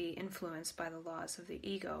partly influenced by the laws of the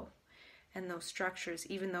ego and those structures,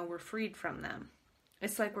 even though we're freed from them.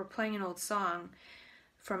 It's like we're playing an old song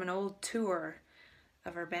from an old tour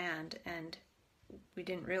of our band, and we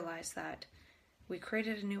didn't realize that we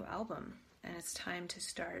created a new album, and it's time to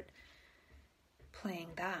start playing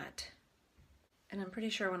that. And I'm pretty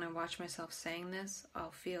sure when I watch myself saying this,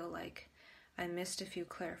 I'll feel like I missed a few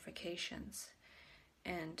clarifications,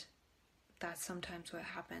 and that's sometimes what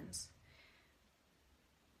happens.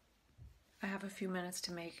 I have a few minutes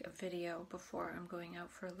to make a video before I'm going out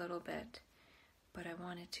for a little bit, but I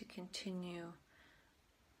wanted to continue.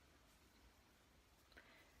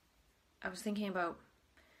 I was thinking about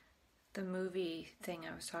the movie thing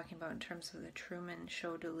I was talking about in terms of the Truman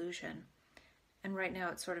Show delusion, and right now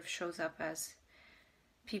it sort of shows up as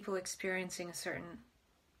people experiencing a certain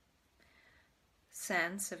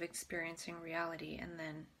sense of experiencing reality, and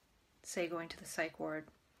then, say, going to the psych ward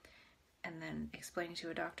and then explaining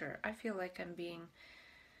to a doctor, I feel like I'm being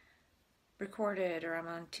recorded or I'm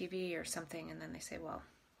on TV or something, and then they say, well,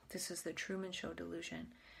 this is the Truman Show delusion.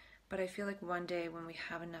 But I feel like one day when we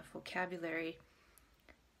have enough vocabulary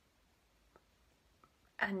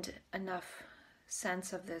and enough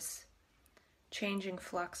sense of this changing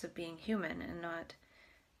flux of being human and not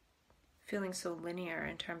feeling so linear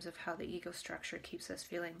in terms of how the ego structure keeps us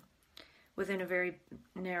feeling within a very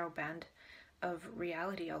narrow band of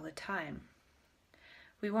reality all the time,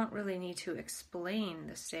 we won't really need to explain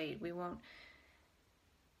the state. We won't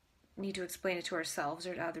need to explain it to ourselves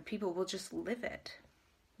or to other people. We'll just live it.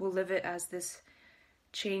 We'll live it as this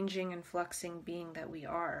changing and fluxing being that we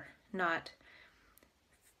are, not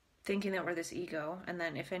thinking that we're this ego, and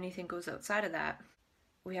then if anything goes outside of that,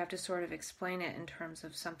 we have to sort of explain it in terms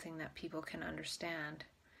of something that people can understand.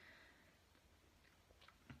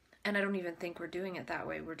 And I don't even think we're doing it that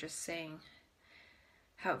way. We're just saying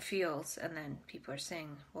how it feels, and then people are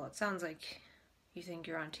saying, well, it sounds like you think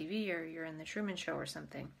you're on TV or you're in the Truman Show or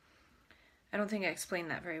something. I don't think I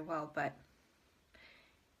explained that very well, but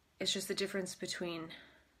it's just the difference between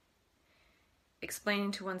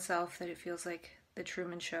explaining to oneself that it feels like the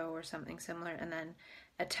Truman Show or something similar, and then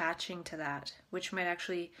attaching to that, which might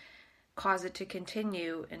actually cause it to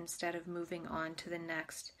continue instead of moving on to the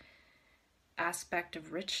next aspect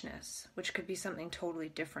of richness, which could be something totally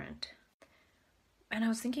different. And I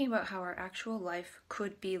was thinking about how our actual life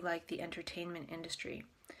could be like the entertainment industry,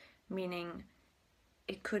 meaning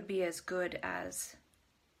it could be as good as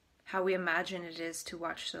how we imagine it is to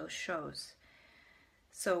watch those shows.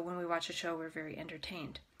 So when we watch a show, we're very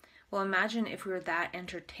entertained. Well, imagine if we were that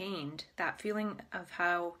entertained, that feeling of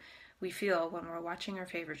how we feel when we're watching our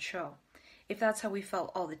favorite show. If that's how we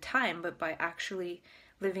felt all the time, but by actually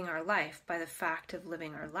living our life, by the fact of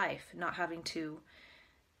living our life, not having to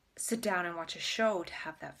sit down and watch a show to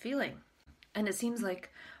have that feeling. And it seems like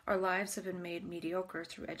our lives have been made mediocre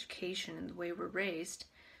through education and the way we're raised,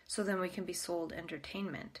 so then we can be sold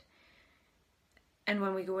entertainment. And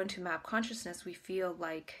when we go into map consciousness, we feel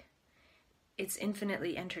like it's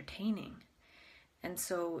infinitely entertaining. And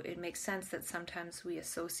so it makes sense that sometimes we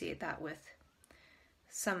associate that with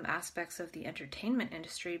some aspects of the entertainment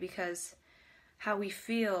industry, because how we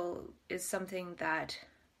feel is something that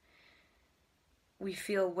we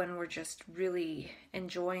feel when we're just really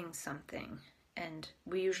enjoying something. And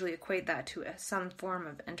we usually equate that to some form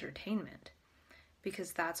of entertainment,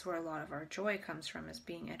 because that's where a lot of our joy comes from, is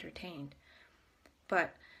being entertained.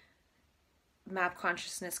 But map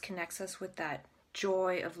consciousness connects us with that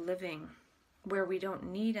joy of living, where we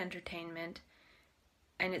don't need entertainment,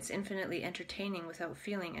 and it's infinitely entertaining without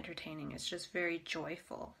feeling entertaining. It's just very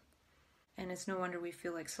joyful. And it's no wonder we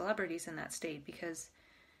feel like celebrities in that state, because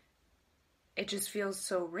it just feels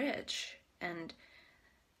so rich, and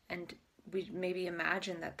we maybe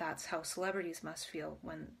imagine that that's how celebrities must feel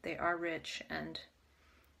when they are rich and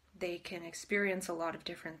they can experience a lot of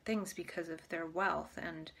different things because of their wealth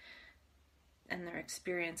and their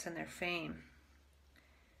experience and their fame.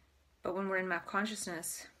 But when we're in map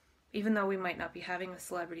consciousness, Even though we might not be having a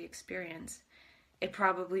celebrity experience, it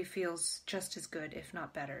probably feels just as good, if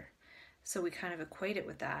not better. So we kind of equate it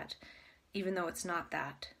with that, even though it's not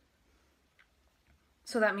that.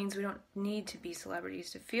 So that means we don't need to be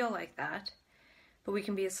celebrities to feel like that, but we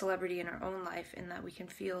can be a celebrity in our own life in that we can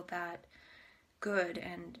feel that good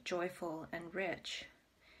and joyful and rich.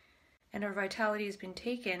 And our vitality has been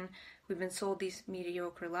taken. We've been sold these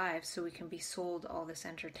mediocre lives so we can be sold all this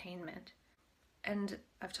entertainment. And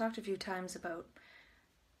I've talked a few times about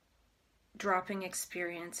dropping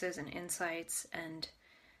experiences and insights and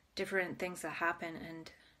different things that happen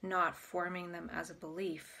and not forming them as a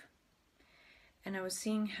belief. And I was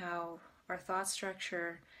seeing how our thought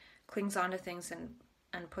structure clings onto things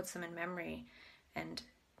and puts them in memory and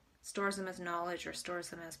stores them as knowledge or stores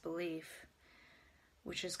them as belief,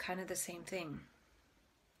 which is kind of the same thing.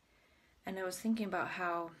 And I was thinking about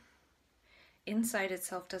how insight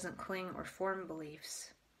itself doesn't cling or form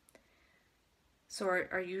beliefs. So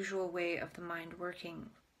our usual way of the mind working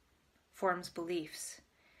forms beliefs.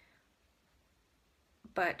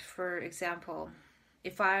 But for example,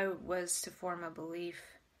 if I was to form a belief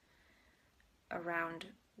around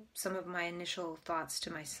some of my initial thoughts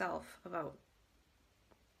to myself about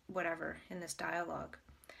whatever in this dialogue,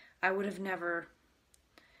 I would have never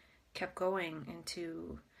kept going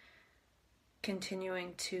into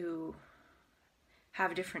continuing to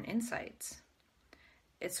have different insights.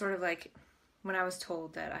 It's sort of like when I was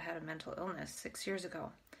told that I had a mental illness 6 years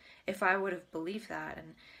ago. If I would have believed that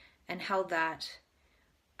and held that,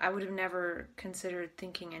 I would have never considered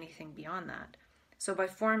thinking anything beyond that. So by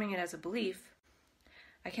forming it as a belief,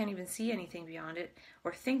 I can't even see anything beyond it,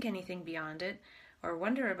 or think anything beyond it, or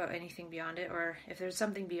wonder about anything beyond it, or if there's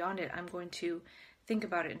something beyond it, I'm going to think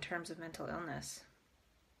about it in terms of mental illness.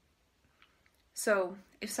 So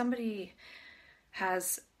if somebody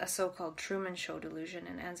has a so-called Truman Show delusion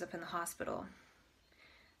and ends up in the hospital,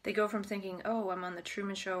 they go from thinking, oh, I'm on the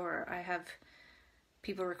Truman Show, or I have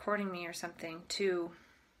people recording me or something, to,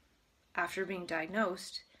 after being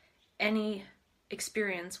diagnosed, any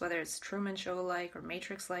experience, whether it's Truman Show-like or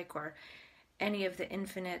Matrix-like or any of the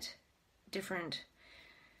infinite different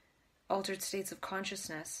altered states of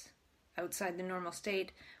consciousness outside the normal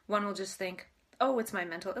state, one will just think, oh, it's my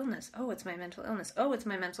mental illness, oh, it's my mental illness, oh, it's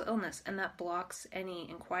my mental illness, and that blocks any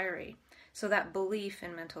inquiry. So that belief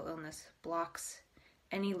in mental illness blocks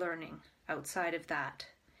any learning outside of that.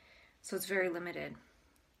 So it's very limited.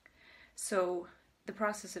 So the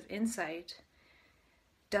process of insight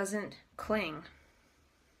doesn't cling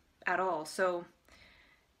at all. So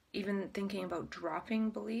even thinking about dropping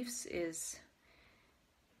beliefs is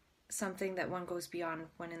something that one goes beyond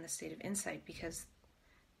when in the state of insight, because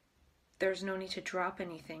there's no need to drop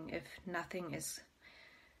anything if nothing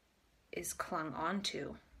is clung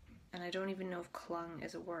onto. And I don't even know if clung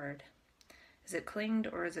is a word. Is it clinged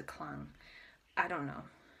or is it clung? I don't know.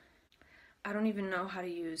 I don't even know how to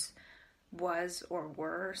use was or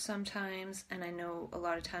were sometimes, and I know a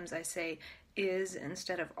lot of times I say is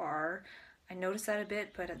instead of are. I notice that a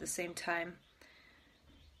bit, but at the same time,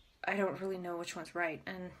 I don't really know which one's right,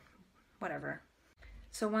 and whatever.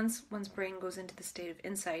 So once one's brain goes into the state of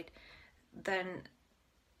insight, then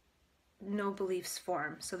no beliefs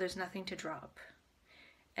form, so there's nothing to drop.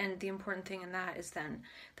 And the important thing in that is then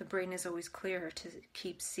the brain is always clear to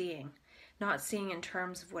keep seeing, not seeing in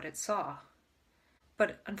terms of what it saw.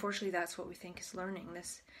 But unfortunately, that's what we think is learning,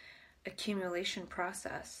 this accumulation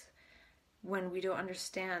process. When we don't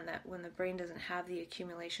understand that when the brain doesn't have the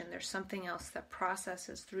accumulation, there's something else that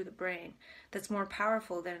processes through the brain that's more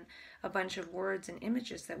powerful than a bunch of words and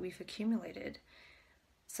images that we've accumulated.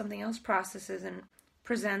 Something else processes and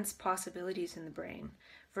presents possibilities in the brain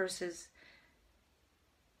versus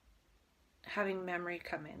having memory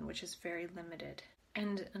come in, which is very limited.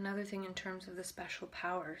 And another thing in terms of the special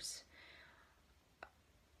powers,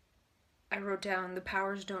 I wrote down the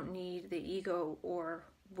powers don't need the ego or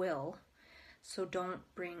will, so don't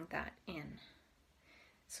bring that in.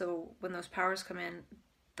 So when those powers come in,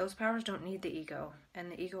 those powers don't need the ego, and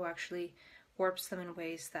the ego actually warps them in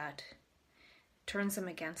ways that turns them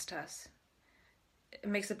against us. It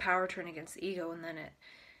makes the power turn against the ego, and then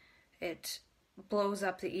it blows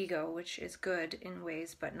up the ego, which is good in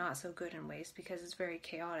ways, but not so good in ways, because it's very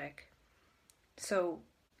chaotic. So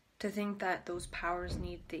to think that those powers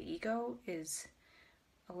need the ego is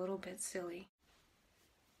a little bit silly.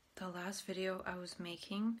 The last video I was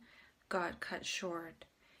making got cut short,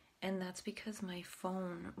 and that's because my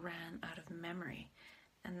phone ran out of memory.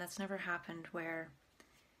 And that's never happened where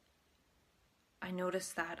I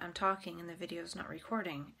noticed that I'm talking and the video's not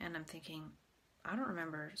recording, and I'm thinking, I don't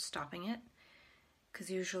remember stopping it. because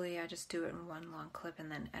usually I just do it in one long clip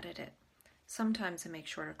and then edit it. Sometimes I make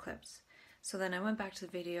shorter clips. So then I went back to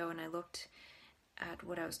the video and I looked at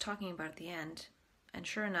what I was talking about at the end, and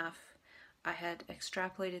sure enough, I had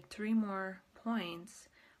extrapolated 3 more points,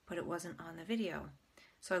 but it wasn't on the video.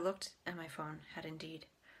 So I looked and my phone had indeed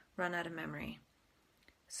run out of memory.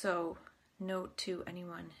 So note to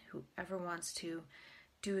anyone who ever wants to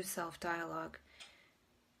do a self-dialogue,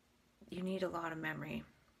 you need a lot of memory.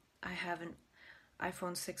 I have an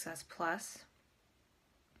iPhone 6s Plus,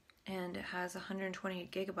 and it has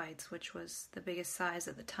 128 gigabytes, which was the biggest size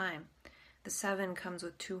at the time. The 7 comes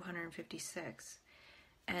with 256,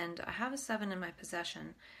 and I have a 7 in my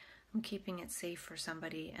possession. I'm keeping it safe for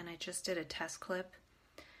somebody, and I just did a test clip,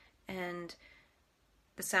 and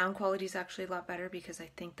the sound quality is actually a lot better because I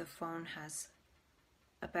think the phone has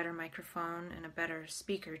a better microphone and a better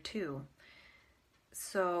speaker too.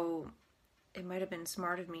 So it might have been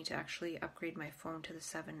smart of me to actually upgrade my phone to the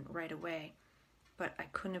 7 right away, but I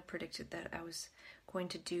couldn't have predicted that I was going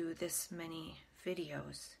to do this many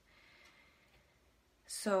videos.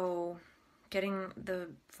 So getting the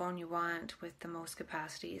phone you want with the most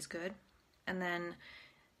capacity is good. And then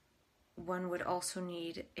one would also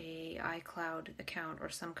need a iCloud account or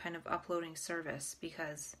some kind of uploading service,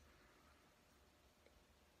 because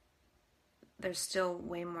there's still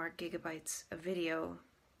way more gigabytes of video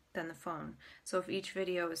than the phone. So if each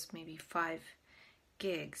video is maybe 5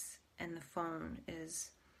 gigs and the phone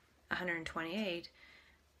is 128,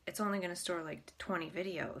 it's only going to store like 20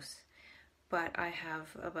 videos, but I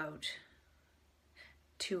have about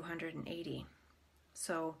 280.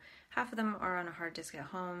 So half of them are on a hard disk at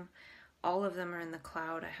home, all of them are in the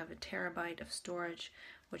cloud. I have a terabyte of storage,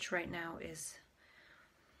 which right now is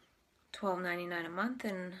 $12.99 a month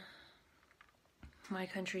in my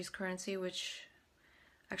country's currency, which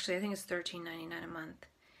actually I think it's $13.99 a month.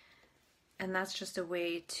 And that's just a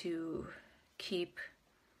way to keep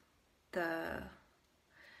the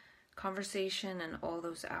conversation and all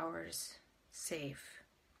those hours safe.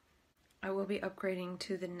 I will be upgrading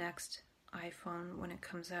to the next iPhone when it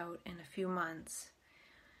comes out in a few months,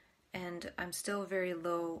 and I'm still very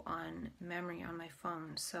low on memory on my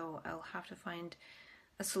phone, so I'll have to find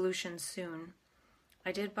a solution soon.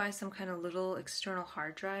 I did buy some kind of little external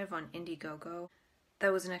hard drive on Indiegogo.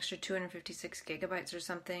 That was an extra 256 gigabytes or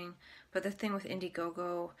something, but the thing with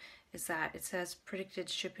Indiegogo is that it says predicted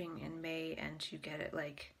shipping in May, and you get it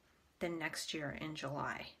like the next year in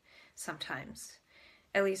July sometimes.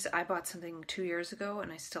 At least I bought something 2 years ago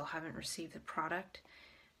and I still haven't received the product,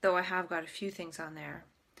 though I have got a few things on there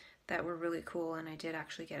that were really cool and I did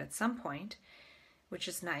actually get at some point, which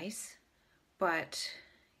is nice. But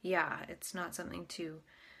yeah, it's not something to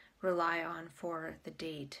rely on for the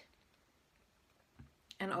date.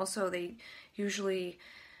 And also they usually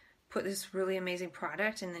put this really amazing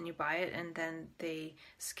product and then you buy it and then they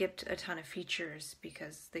skipped a ton of features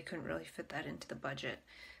because they couldn't really fit that into the budget.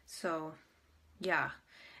 So yeah,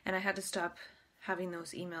 and I had to stop having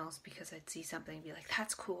those emails because I'd see something and be like,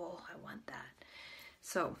 that's cool, I want that.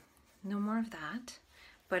 So no more of that,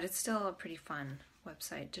 but it's still a pretty fun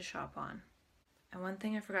website to shop on. And one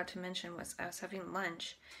thing I forgot to mention was I was having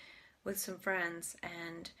lunch with some friends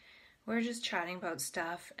and we were just chatting about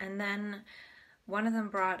stuff, and then one of them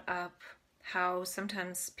brought up how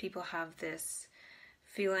sometimes people have this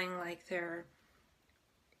feeling like they're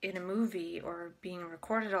in a movie or being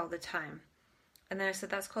recorded all the time. And then I said,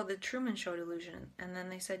 that's called the Truman Show delusion. And then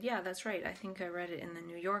they said, yeah, that's right. I think I read it in the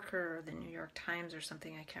New Yorker or the New York Times or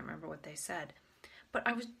something. I can't remember what they said. But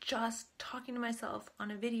I was just talking to myself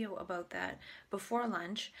on a video about that before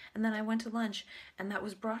lunch, and then I went to lunch and that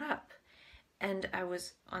was brought up. And I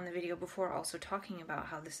was on the video before also talking about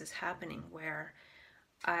how this is happening, where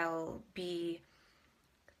I'll be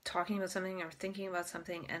talking about something or thinking about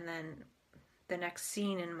something, and then the next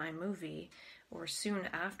scene in my movie or soon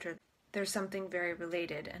after, there's something very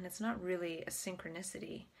related, and it's not really a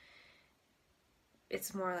synchronicity.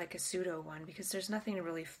 It's more like a pseudo one because there's nothing to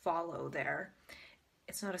really follow there.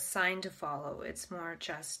 It's not a sign to follow. It's more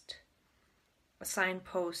just a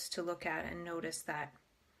signpost to look at and notice that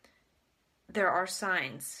there are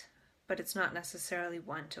signs, but it's not necessarily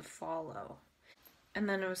one to follow. And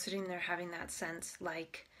then I was sitting there having that sense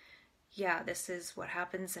like, yeah, this is what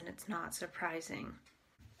happens and it's not surprising.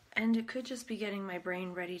 And it could just be getting my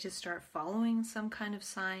brain ready to start following some kind of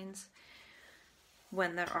signs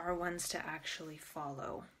when there are ones to actually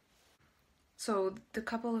follow. So the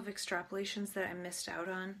couple of extrapolations that I missed out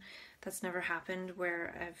on, that's never happened,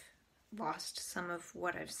 where I've lost some of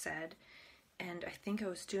what I've said, and I think I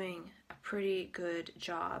was doing a pretty good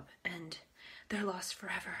job, and they're lost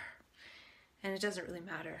forever. And it doesn't really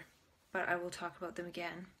matter. but I will talk about them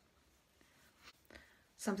again.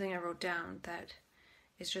 Something I wrote down that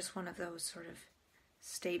is just one of those sort of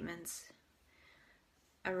statements.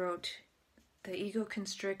 I wrote, the ego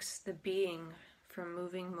constricts the being from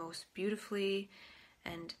moving most beautifully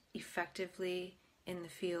and effectively in the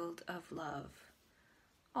field of love.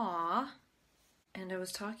 Aww. And I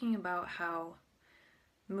was talking about how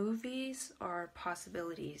movies are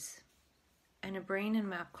possibilities, and a brain and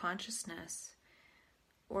map consciousness,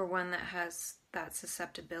 or one that has that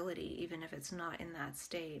susceptibility, even if it's not in that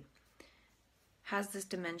state, has this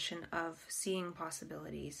dimension of seeing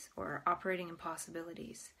possibilities or operating in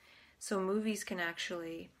possibilities. So movies can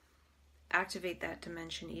actually activate that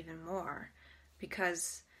dimension even more,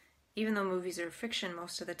 because even though movies are fiction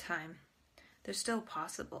most of the time, they're still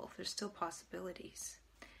possible. There's still possibilities.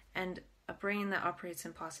 And a brain that operates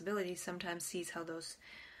in possibilities sometimes sees how those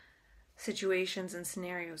situations and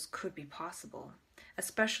scenarios could be possible,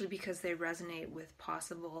 especially because they resonate with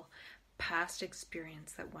possible past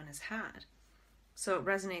experience that one has had. So it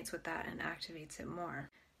resonates with that and activates it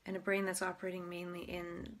more. And a brain that's operating mainly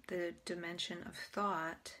in the dimension of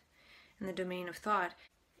thought, in the domain of thought,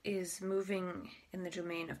 is moving in the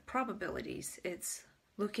domain of probabilities. It's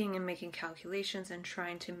looking and making calculations and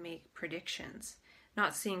trying to make predictions,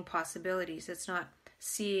 not seeing possibilities. It's not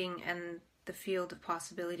seeing and the field of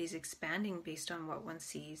possibilities expanding based on what one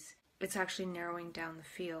sees. It's actually narrowing down the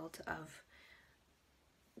field of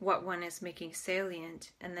what one is making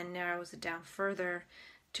salient, and then narrows it down further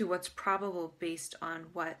to what's probable based on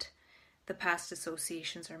what the past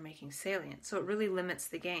associations are making salient. So it really limits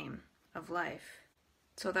the game of life.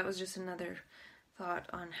 So that was just another thought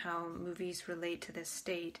on how movies relate to this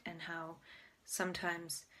state, and how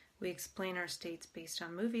sometimes we explain our states based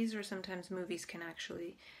on movies, or sometimes movies can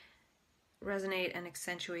actually resonate and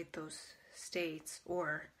accentuate those states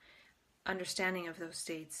or understanding of those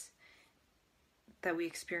states that we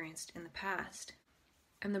experienced in the past.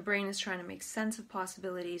 And the brain is trying to make sense of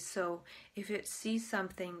possibilities, so if it sees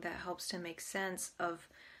something that helps to make sense of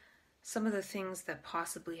some of the things that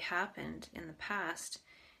possibly happened in the past,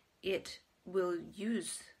 it will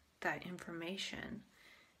use that information.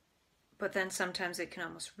 But then sometimes it can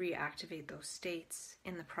almost reactivate those states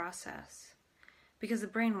in the process, because the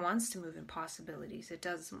brain wants to move in possibilities. It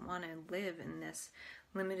doesn't want to live in this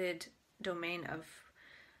limited domain of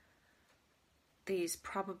these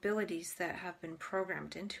probabilities that have been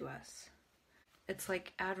programmed into us. It's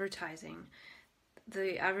like advertising.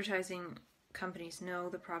 The advertising companies know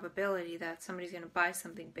the probability that somebody's going to buy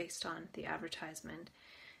something based on the advertisement.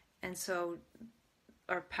 And so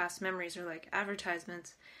our past memories are like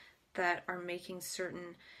advertisements that are making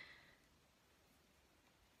certain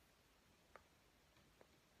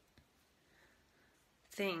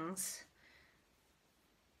things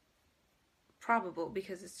probable,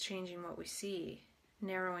 because it's changing what we see,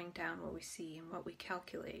 narrowing down what we see and what we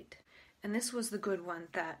calculate. And this was the good one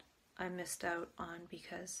that I missed out on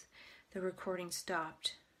because the recording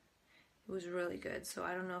stopped. It was really good, so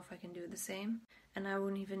I don't know if I can do the same, and I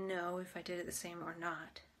wouldn't even know if I did it the same or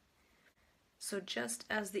not. So just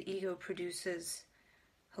as the ego produces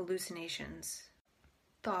hallucinations,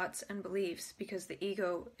 thoughts, and beliefs, because the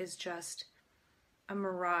ego is just a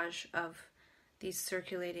mirage of these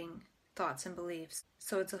circulating thoughts and beliefs.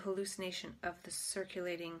 So it's a hallucination of the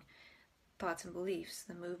circulating thoughts and beliefs,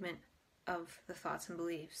 the movement of the thoughts and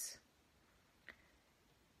beliefs.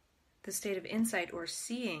 The state of insight or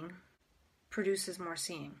seeing produces more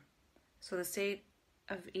seeing. So the state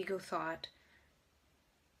of ego thought,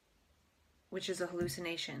 which is a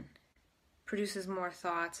hallucination, produces more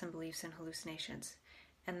thoughts and beliefs and hallucinations.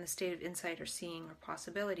 And the state of insight or seeing or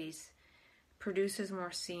possibilities produces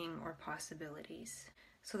more seeing or possibilities.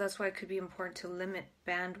 So that's why it could be important to limit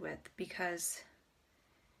bandwidth, because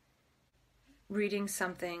reading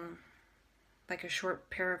something like a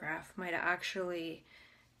short paragraph might actually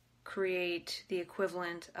create the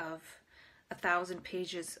equivalent of 1,000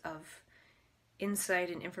 pages of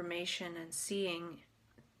insight and information and seeing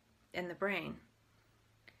in the brain.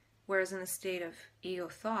 Whereas in the state of ego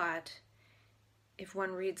thought, if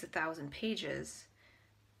one reads 1,000 pages,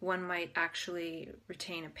 one might actually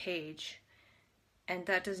retain a page. And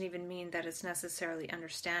that doesn't even mean that it's necessarily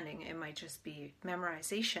understanding. It might just be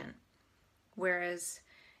memorization. Whereas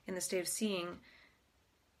in the state of seeing,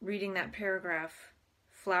 reading that paragraph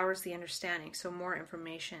flowers the understanding, so more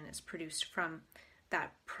information is produced from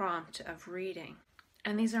that prompt of reading.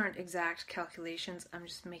 And these aren't exact calculations. I'm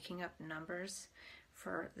just making up numbers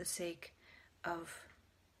for the sake of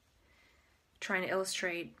trying to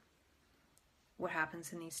illustrate what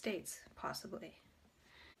happens in these states, possibly.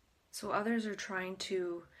 So others are trying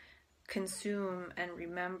to consume and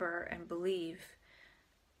remember and believe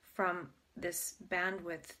from this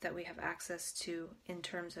bandwidth that we have access to in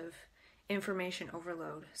terms of information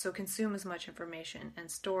overload. So consume as much information and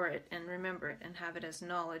store it and remember it and have it as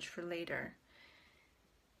knowledge for later.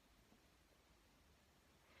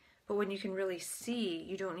 But when you can really see,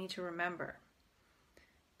 you don't need to remember,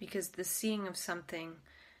 because the seeing of something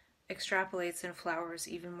extrapolates and flowers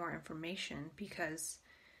even more information, because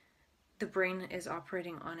the brain is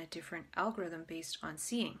operating on a different algorithm based on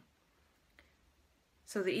seeing.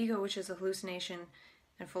 So the ego, which is a hallucination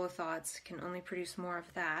and full of thoughts, can only produce more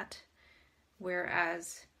of that,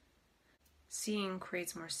 whereas seeing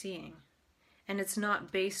creates more seeing. And it's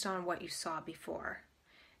not based on what you saw before.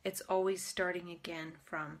 It's always starting again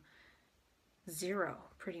from zero,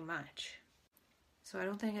 pretty much. So I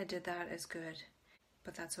don't think I did that as good,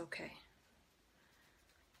 but that's okay.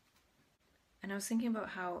 And I was thinking about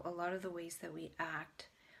how a lot of the ways that we act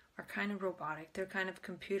are kind of robotic. They're kind of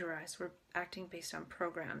computerized. We're acting based on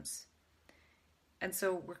programs. And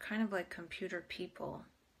so we're kind of like computer people.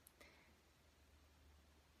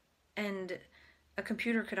 And a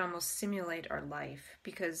computer could almost simulate our life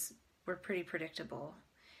because we're pretty predictable.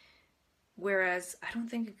 Whereas I don't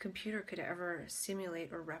think a computer could ever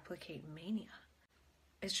simulate or replicate mania.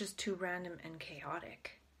 It's just too random and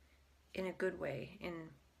chaotic, in a good way, in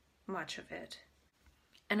much of it.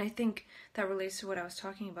 And I think that relates to what I was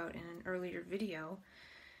talking about in an earlier video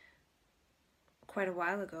quite a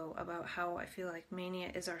while ago, about how I feel like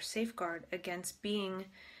mania is our safeguard against being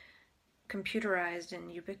computerized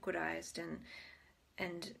and ubiquitized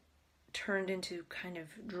and turned into kind of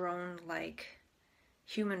drone-like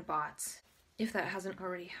human bots, if that hasn't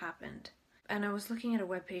already happened. And I was looking at a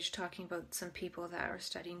webpage talking about some people that are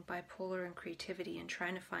studying bipolar and creativity and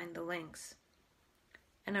trying to find the links.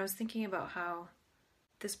 And I was thinking about how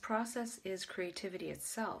this process is creativity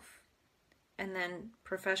itself. And then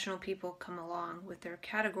professional people come along with their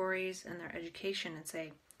categories and their education and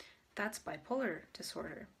say, that's bipolar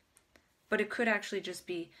disorder. But it could actually just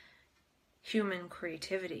be human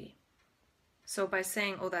creativity. So by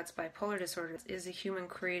saying, oh, that's bipolar disorder, is a human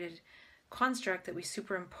created construct that we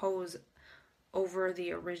superimpose over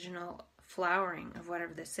the original flowering of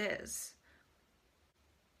whatever this is.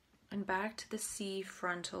 And back to the C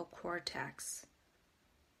frontal cortex.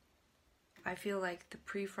 I feel like the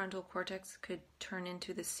prefrontal cortex could turn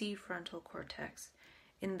into the C frontal cortex,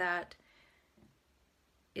 in that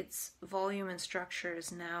its volume and structure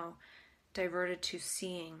is now diverted to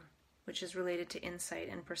seeing, which is related to insight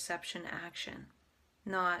and perception action,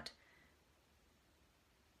 not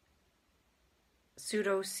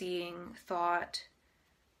pseudo-seeing, thought,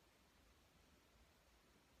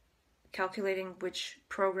 calculating which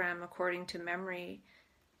program according to memory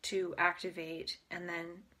to activate, and then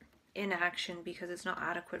inaction because it's not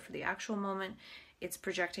adequate for the actual moment. It's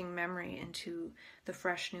projecting memory into the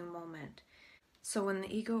fresh new moment. So when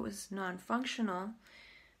the ego is non-functional,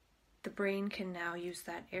 the brain can now use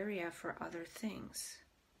that area for other things.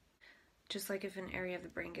 Just like if an area of the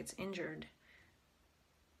brain gets injured,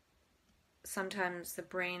 sometimes the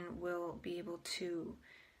brain will be able to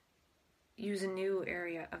use a new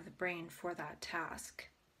area of the brain for that task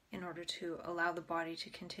in order to allow the body to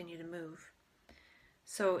continue to move.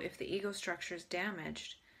 So if the ego structure is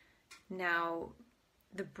damaged, now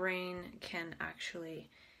the brain can actually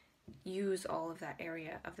use all of that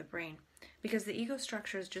area of the brain, because the ego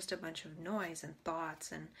structure is just a bunch of noise and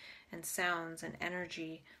thoughts and sounds and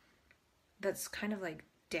energy that's kind of like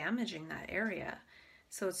damaging that area.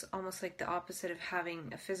 So it's almost like the opposite of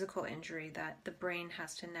having a physical injury that the brain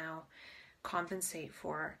has to now compensate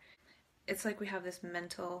for. It's like we have this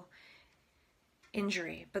mental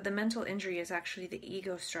injury, but the mental injury is actually the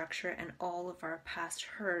ego structure and all of our past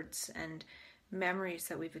hurts and memories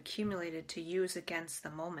that we've accumulated to use against the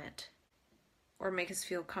moment or make us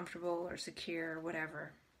feel comfortable or secure or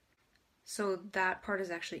whatever. So that part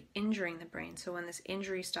is actually injuring the brain. So when this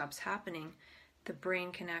injury stops happening, the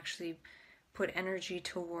brain can actually put energy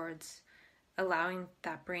towards allowing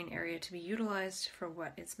that brain area to be utilized for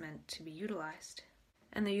what it's meant to be utilized.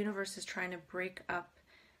 And the universe is trying to break up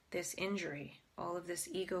this injury, all of this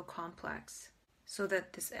ego complex, so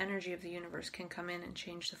that this energy of the universe can come in and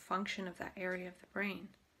change the function of that area of the brain.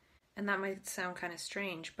 And that might sound kind of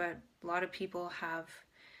strange, but a lot of people have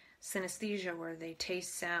synesthesia where they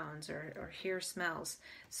taste sounds or hear smells.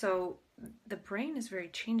 So the brain is very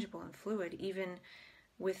changeable and fluid, even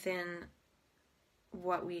within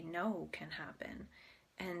what we know can happen.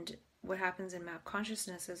 And what happens in map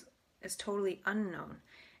consciousness is totally unknown.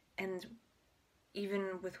 And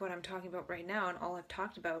even with what I'm talking about right now and all I've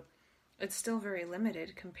talked about, it's still very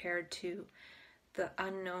limited compared to the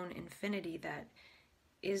unknown infinity that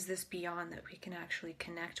is this beyond that we can actually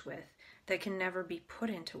connect with, that can never be put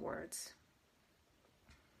into words.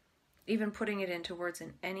 Even putting it into words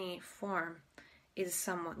in any form is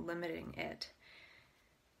somewhat limiting it.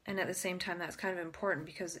 And at the same time, that's kind of important,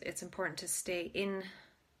 because it's important to stay in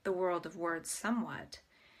the world of words somewhat,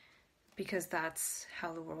 because that's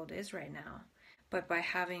how the world is right now. But by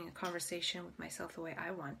having a conversation with myself the way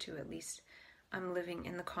I want to, at least I'm living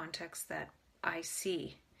in the context that I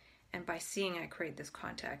see. And by seeing, I create this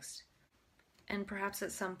context. And perhaps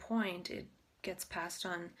at some point it gets passed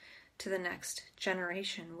on to the next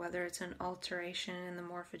generation, whether it's an alteration in the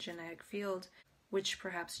morphogenetic field, which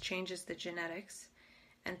perhaps changes the genetics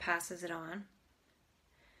and passes it on.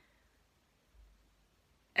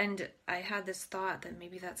 And I had this thought that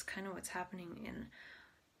maybe that's kind of what's happening in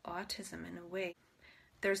autism in a way.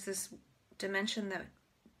 There's this dimension that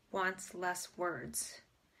wants less words.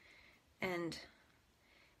 And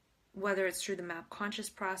whether it's through the map conscious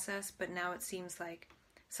process, but now it seems like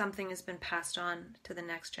something has been passed on to the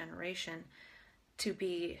next generation to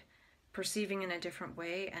be perceiving in a different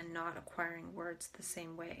way and not acquiring words the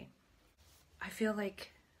same way. I feel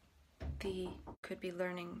like the could be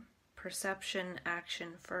learning perception,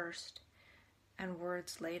 action first, and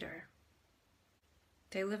words later.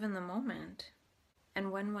 They live in the moment.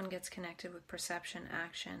 And when one gets connected with perception,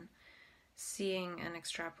 action, seeing and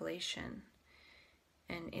extrapolation,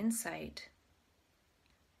 and insight,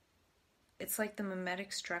 it's like the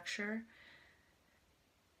mimetic structure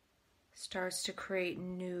starts to create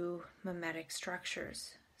new mimetic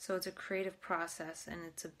structures. So it's a creative process and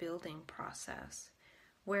it's a building process.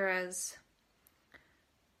 Whereas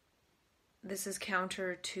this is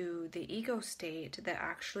counter to the ego state that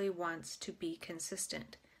actually wants to be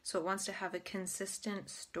consistent. So it wants to have a consistent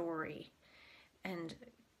story and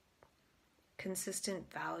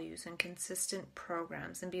consistent values and consistent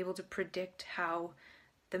programs and be able to predict how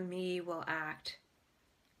the me will act.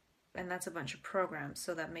 And that's a bunch of programs,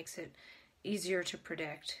 so that makes it easier to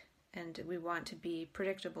predict. And we want to be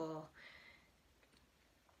predictable.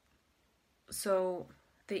 So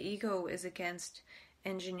the ego is against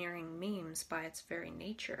engineering memes by its very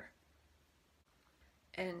nature.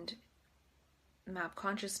 And map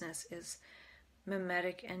consciousness is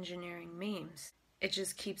mimetic engineering memes. It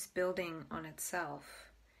just keeps building on itself.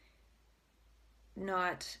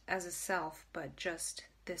 Not as a self, but just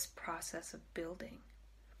this process of building.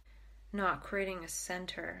 Not creating a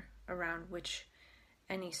center around which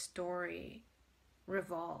any story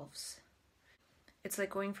revolves. It's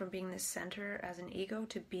like going from being the center as an ego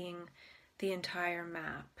to being the entire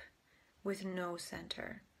map with no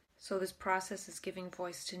center. So this process is giving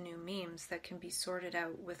voice to new memes that can be sorted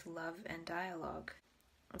out with love and dialogue.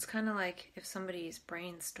 It's kind of like if somebody's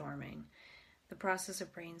brainstorming. The process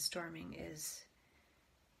of brainstorming is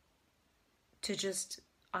to just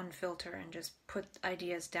unfilter and just put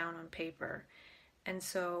ideas down on paper. And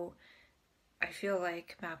so I feel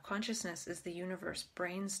like map consciousness is the universe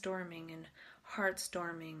brainstorming and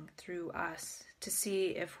heartstorming through us to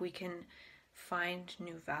see if we can find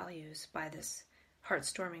new values by this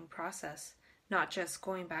heartstorming process, not just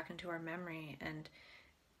going back into our memory and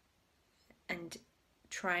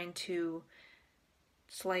trying to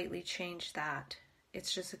slightly change that.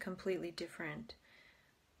 It's just a completely different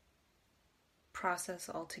process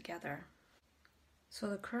altogether. So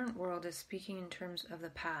the current world is speaking in terms of the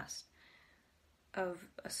past, of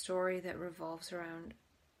a story that revolves around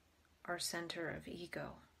our center of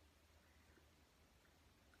ego.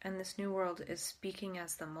 And this new world is speaking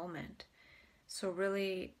as the moment. So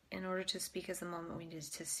really, in order to speak as the moment, we need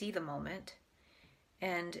to see the moment.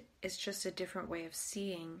 And it's just a different way of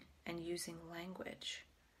seeing and using language.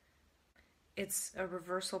 It's a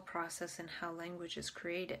reversal process in how language is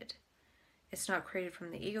created. It's not created from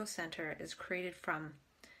the ego center, it's created from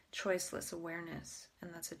choiceless awareness.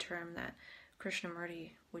 And that's a term that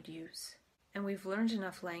Krishnamurti would use. And we've learned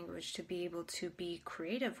enough language to be able to be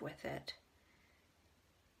creative with it.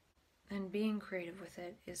 And being creative with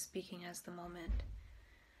it is speaking as the moment.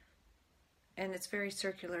 And it's very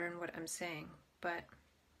circular in what I'm saying, but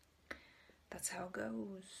that's how it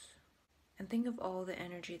goes. And think of all the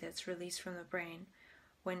energy that's released from the brain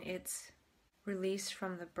when it's released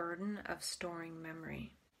from the burden of storing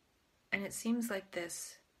memory. And it seems like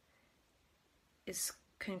this is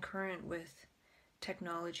concurrent with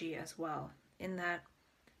technology as well, in that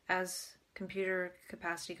as computer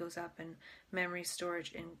capacity goes up and memory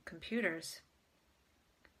storage in computers,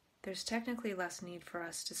 there's technically less need for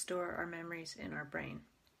us to store our memories in our brain.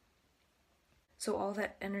 So all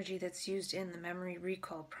that energy that's used in the memory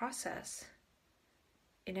recall process,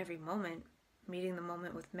 in every moment, meeting the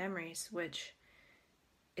moment with memories, which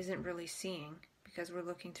isn't really seeing because we're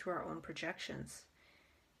looking through our own projections,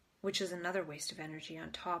 which is another waste of energy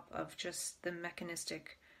on top of just the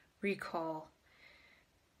mechanistic recall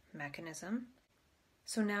mechanism.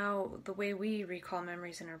 So now the way we recall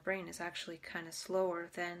memories in our brain is actually kind of slower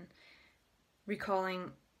than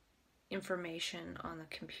recalling information on the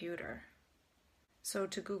computer. So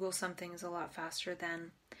to Google something is a lot faster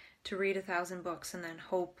than to read 1,000 books and then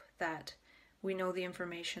hope that we know the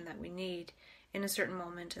information that we need in a certain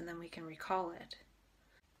moment and then we can recall it.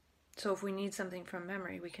 So if we need something from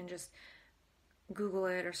memory, we can just Google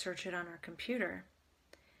it or search it on our computer,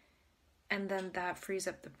 and then that frees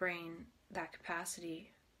up the brain, that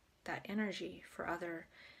capacity, that energy for other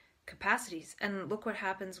capacities. And look what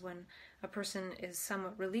happens when a person is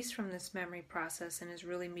somewhat released from this memory process and is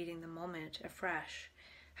really meeting the moment afresh,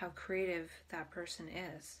 how creative that person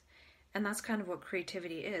is. And that's kind of what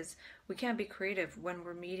creativity is. We can't be creative when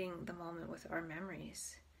we're meeting the moment with our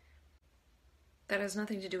memories. That has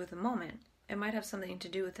nothing to do with the moment. It might have something to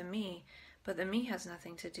do with the me, but the me has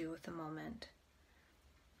nothing to do with the moment.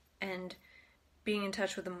 And being in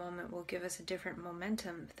touch with the moment will give us a different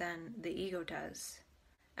momentum than the ego does.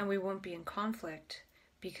 And we won't be in conflict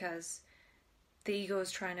because the ego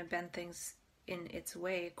is trying to bend things in its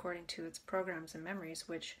way according to its programs and memories,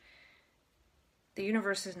 which the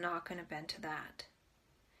universe is not going to bend to that.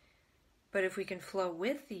 But if we can flow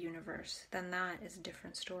with the universe, then that is a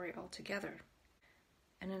different story altogether.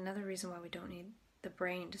 And another reason why we don't need the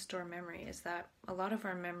brain to store memory is that a lot of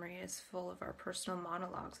our memory is full of our personal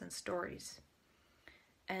monologues and stories.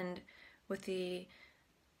 And with the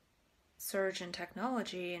surge in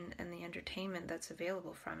technology and the entertainment that's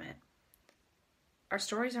available from it, our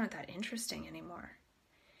stories aren't that interesting anymore.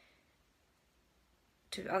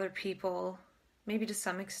 To other people, maybe to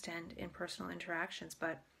some extent in personal interactions,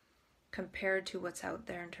 but compared to what's out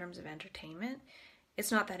there in terms of entertainment,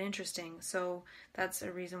 it's not that interesting. So that's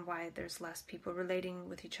a reason why there's less people relating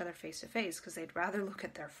with each other face to face, because they'd rather look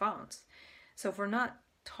at their phones. So if we're not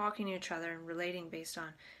talking to each other and relating based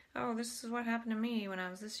on, oh, this is what happened to me when I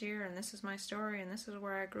was this year, and this is my story, and this is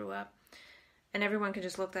where I grew up, and everyone can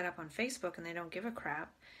just look that up on Facebook and they don't give a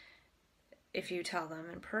crap if you tell them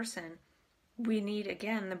in person, we need,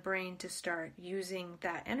 again, the brain to start using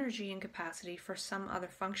that energy and capacity for some other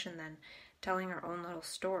function than telling our own little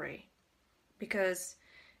story, because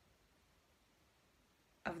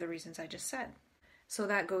of the reasons I just said. So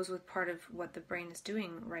that goes with part of what the brain is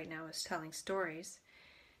doing right now, is telling stories,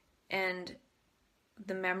 and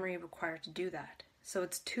the memory required to do that. So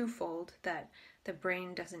it's twofold, that the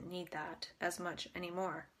brain doesn't need that as much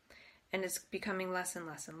anymore, and it's becoming less and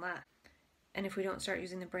less and less. And if we don't start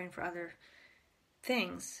using the brain for other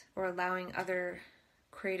things, or allowing other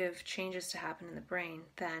creative changes to happen in the brain,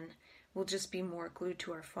 then we'll just be more glued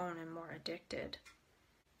to our phone and more addicted.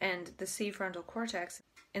 And the prefrontal cortex,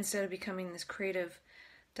 instead of becoming this creative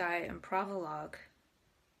diimprovolog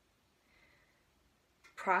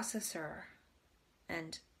processor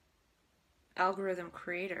and algorithm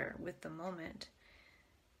creator with the moment,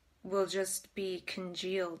 will just be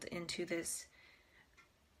congealed into this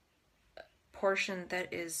portion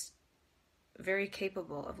that is very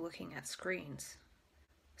capable of looking at screens.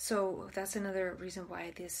 So that's another reason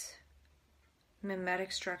why this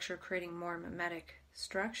mimetic structure, creating more mimetic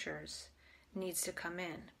structures, needs to come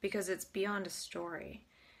in, because it's beyond a story.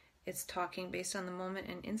 It's talking based on the moment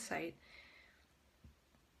and insight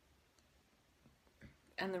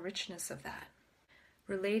and the richness of that.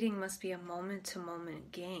 Relating must be a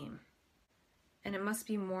moment-to-moment game, and it must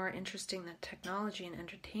be more interesting than technology and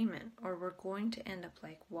entertainment, or we're going to end up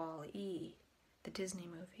like Wall-E, the Disney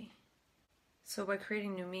movie. So by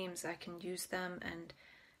creating new memes, I can use them and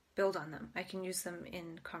build on them. I can use them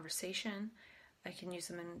in conversation. I can use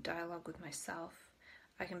them in dialogue with myself.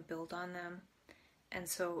 I can build on them. And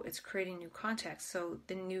so it's creating new context. So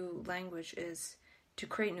the new language is to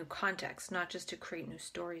create new context, not just to create new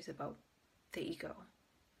stories about the ego.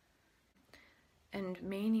 And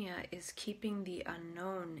mania is keeping the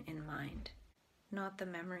unknown in mind, not the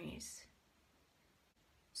memories.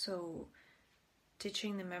 So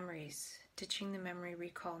ditching the memories, ditching the memory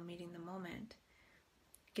recall, meeting the moment,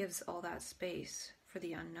 gives all that space for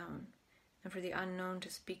the unknown, and for the unknown to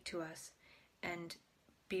speak to us and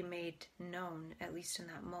be made known, at least in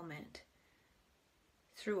that moment,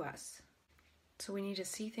 through us. So we need to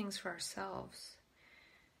see things for ourselves,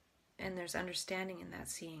 and there's understanding in that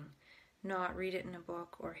seeing, not read it in a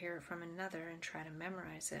book or hear it from another and try to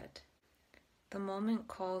memorize it. The moment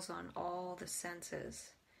calls on all the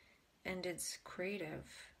senses, and it's creative.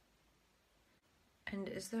 And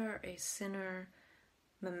is there a sinner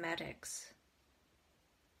mimetics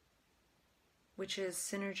which is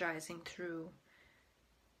synergizing through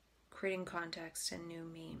creating context and new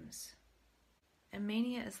memes. And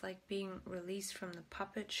mania is like being released from the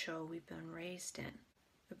puppet show we've been raised in.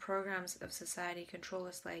 The programs of society control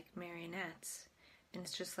us like marionettes, and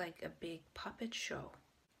it's just like a big puppet show.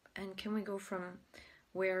 And can we go from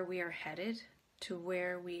where we are headed to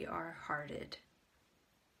where we are hearted?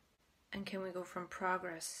 And can we go from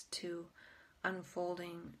progress to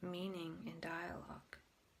unfolding meaning in dialogue?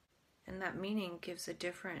 And that meaning gives a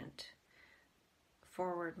different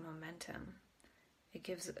forward momentum. It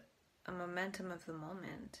gives a momentum of the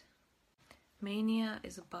moment. Mania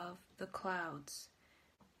is above the clouds,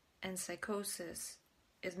 and psychosis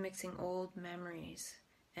is mixing old memories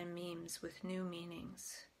and memes with new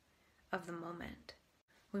meanings of the moment.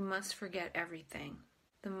 We must forget everything.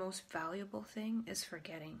 The most valuable thing is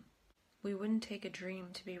forgetting. We wouldn't take a dream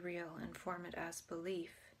to be real and form it as belief.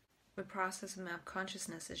 The process of map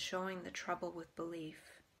consciousness is showing the trouble with belief,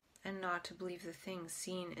 and not to believe the things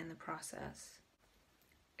seen in the process.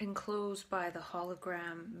 Enclosed by the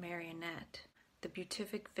hologram marionette, the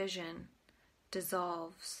beatific vision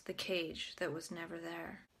dissolves the cage that was never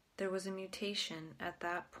there. There was a mutation at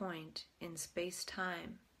that point in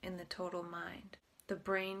space-time in the total mind. The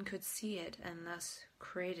brain could see it and thus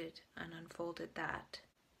created and unfolded that.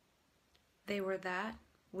 They were that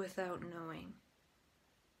without knowing,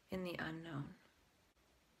 in the unknown.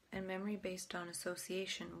 And memory based on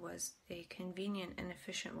association was a convenient and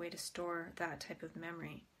efficient way to store that type of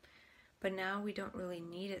memory. But now we don't really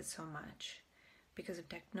need it so much because of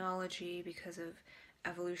technology, because of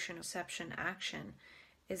evolution, perception, action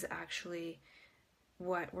is actually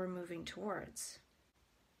what we're moving towards.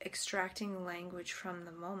 Extracting language from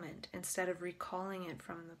the moment instead of recalling it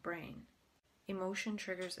from the brain. Emotion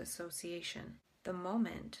triggers association. The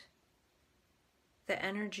moment, the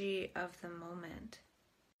energy of the moment,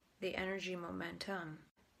 the energy momentum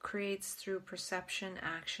creates through perception,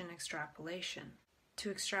 action, extrapolation.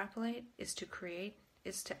 To extrapolate is to create,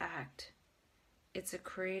 is to act. It's a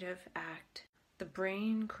creative act. The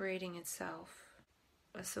brain creating itself.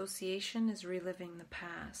 Association is reliving the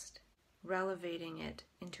past, relevating it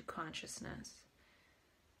into consciousness.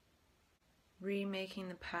 Remaking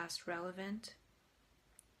the past relevant,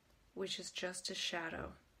 which is just a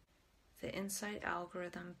shadow. The insight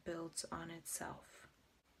algorithm builds on itself.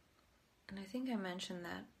 And I think I mentioned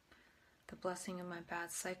that the blessing of my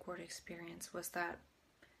bad psych ward experience was that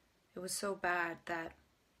it was so bad that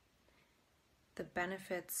the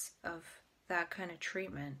benefits of that kind of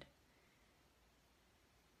treatment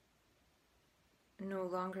no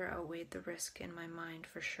longer outweighed the risk in my mind,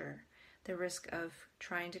 for sure. The risk of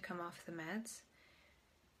trying to come off the meds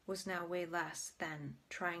was now way less than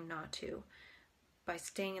trying not to. By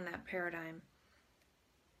staying in that paradigm,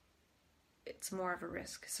 it's more of a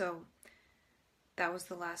risk. So that was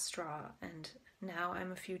the last straw, and now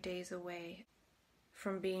I'm a few days away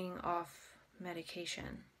from being off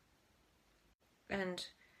medication. And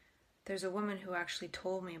there's a woman who actually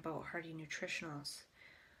told me about Hardy Nutritionals.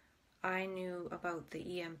 I knew about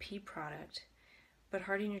the EMP product, but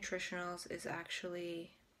Hardy Nutritionals is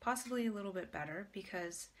actually possibly a little bit better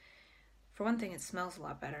because, for one thing, it smells a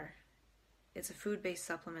lot better. It's a food-based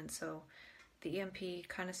supplement, so the EMP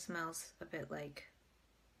kind of smells a bit like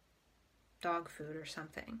dog food or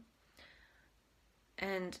something.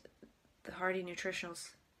 And the Hardy Nutritionals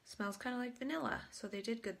smells kind of like vanilla, so they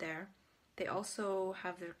did good there. They also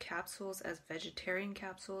have their capsules as vegetarian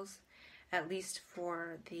capsules, at least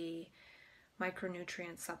for the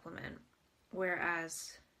micronutrient supplement,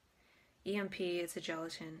 whereas EMP is a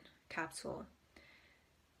gelatin capsule.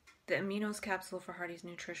 The aminos capsule for Hardy's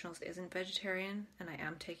Nutritionals isn't vegetarian, and I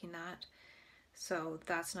am taking that, so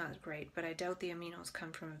that's not great, but I doubt the aminos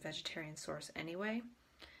come from a vegetarian source anyway.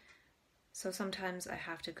 So sometimes I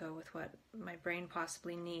have to go with what my brain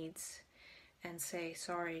possibly needs and say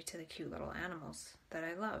sorry to the cute little animals that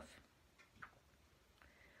I love.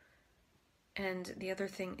 And the other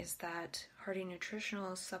thing is that Hardy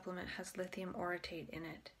Nutritional supplement has lithium orotate in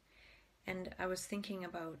it. And I was thinking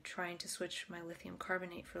about trying to switch my lithium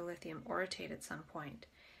carbonate for lithium orotate at some point,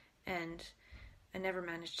 and I never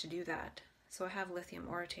managed to do that. So I have lithium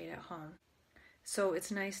orotate at home. So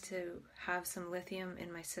it's nice to have some lithium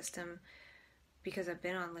in my system because I've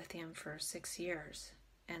been on lithium for 6 years,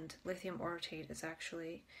 and lithium orotate is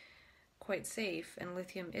actually quite safe, and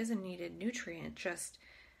lithium is a needed nutrient, just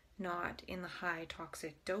not in the high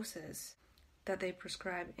toxic doses that they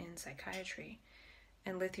prescribe in psychiatry.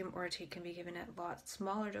 And lithium orotate can be given at a lot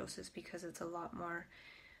smaller doses because it's a lot more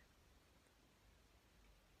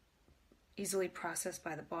easily processed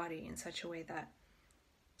by the body in such a way that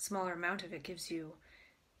smaller amount of it gives you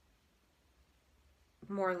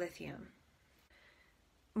more lithium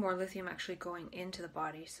actually going into the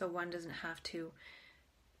body, so one doesn't have to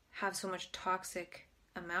have so much toxic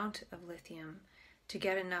amount of lithium to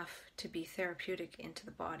get enough to be therapeutic into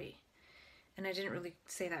the body. And I didn't really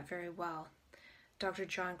say that very well. Dr.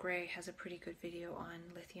 John Gray has a pretty good video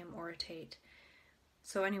on lithium orotate.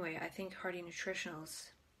 So anyway, I think Hardy Nutritionals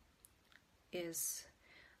is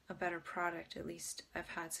a better product. At least I've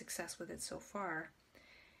had success with it so far.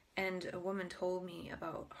 And a woman told me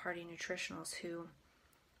about Hardy Nutritionals who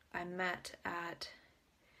I met at,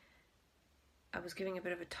 I was giving a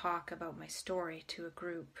bit of a talk about my story to a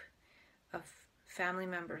group of family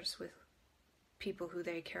members with people who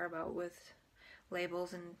they care about with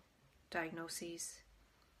labels and diagnoses.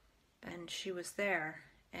 And she was there,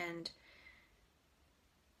 and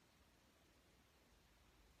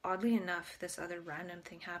oddly enough, this other random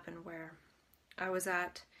thing happened where I was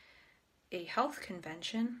at a health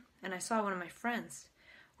convention and I saw one of my friends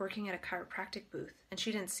working at a chiropractic booth, and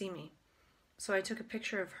she didn't see me. So I took a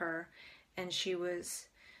picture of her, and she was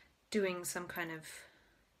doing some kind of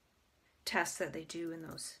test that they do in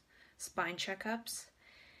those spine checkups,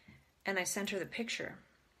 and I sent her the picture.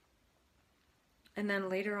 And then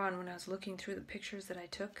later on, when I was looking through the pictures that I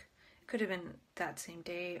took, it could have been that same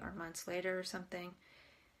day or months later or something,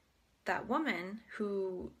 that woman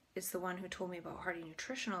who is the one who told me about Hardy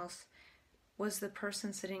Nutritionals was the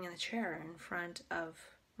person sitting in the chair in front of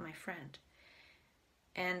my friend.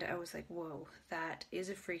 And I was like, whoa, that is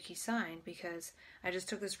a freaky sign, because I just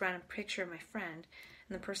took this random picture of my friend,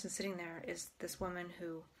 and the person sitting there is this woman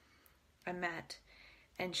who I met,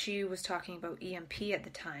 and she was talking about EMP at the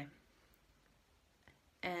time.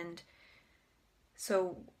 And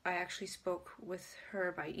so I actually spoke with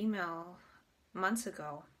her by email months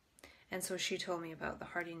ago, and so she told me about the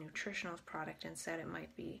Hardy Nutritionals product and said it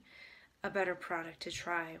might be a better product to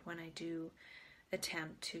try when I do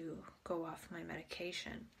attempt to go off my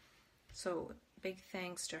medication. So big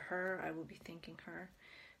thanks to her. I will be thanking her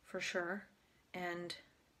for sure. And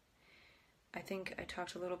I think I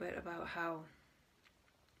talked a little bit about how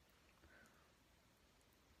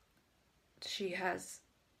she has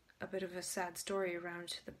a bit of a sad story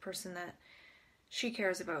around the person that she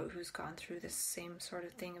cares about who's gone through this same sort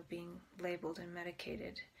of thing of being labeled and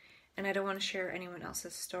medicated. And I don't want to share anyone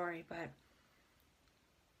else's story, but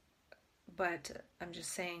I'm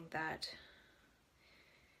just saying that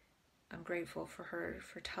I'm grateful for her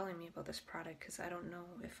for telling me about this product, because I don't know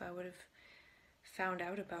if I would have found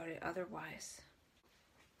out about it otherwise.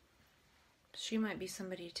 She might be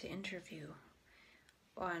somebody to interview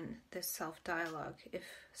on this self-dialogue. If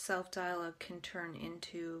self-dialogue can turn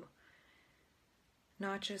into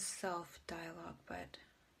not just self-dialogue, but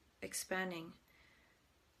expanding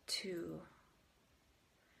to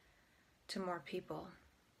more people.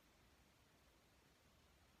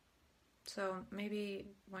 So maybe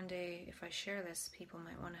one day if I share this, people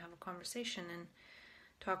might want to have a conversation and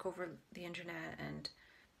talk over the internet and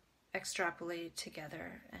extrapolate it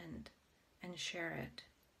together and share it.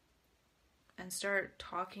 And start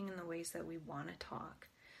talking in the ways that we want to talk.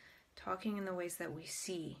 Talking in the ways that we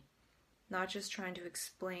see. Not just trying to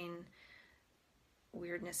explain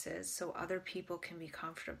weirdnesses so other people can be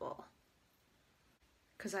comfortable.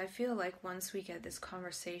 Because I feel like once we get this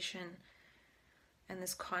conversation and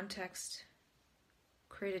this context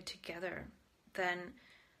created together, then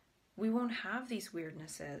we won't have these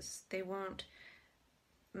weirdnesses. They won't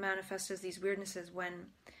manifest as these weirdnesses when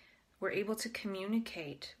we're able to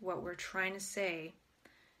communicate what we're trying to say.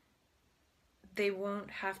 They won't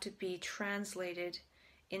have to be translated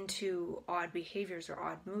into odd behaviors or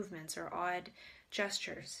odd movements or odd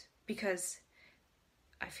gestures, because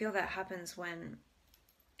I feel that happens when,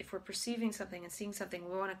 if we're perceiving something and seeing something,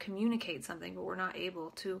 we want to communicate something, but we're not able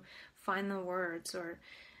to find the words or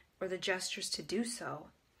the gestures to do so,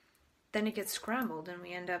 then it gets scrambled and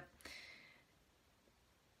we end up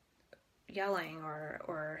yelling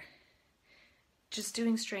or just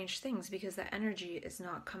doing strange things because the energy is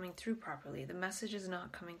not coming through properly. The message is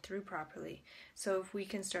not coming through properly. So if we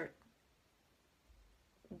can start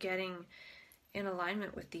getting in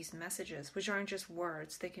alignment with these messages, which aren't just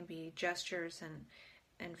words, they can be gestures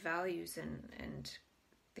and values and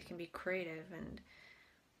they can be creative and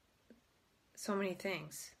so many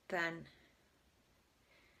things, then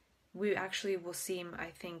we actually will seem, I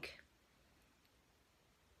think,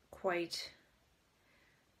 quite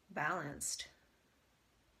balanced.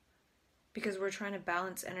 Because we're trying to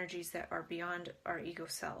balance energies that are beyond our ego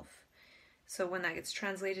self. So when that gets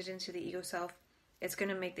translated into the ego self, it's going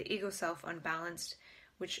to make the ego self unbalanced,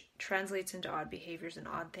 which translates into odd behaviors and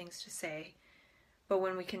odd things to say. But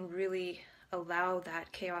when we can really allow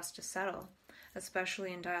that chaos to settle,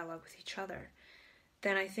 especially in dialogue with each other,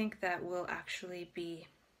 then I think that we'll actually be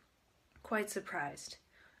quite surprised.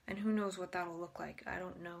 And who knows what that'll look like? I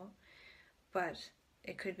don't know. But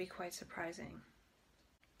it could be quite surprising.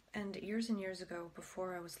 And years ago,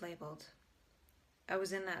 before I was labeled, I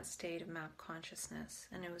was in that state of map consciousness,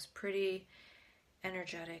 and it was pretty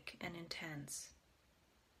energetic and intense.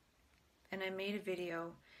 And I made a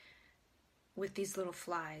video with these little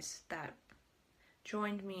flies that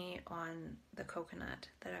joined me on the coconut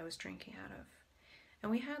that I was drinking out of.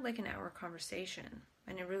 And we had like an hour conversation,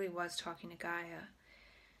 and it really was talking to Gaia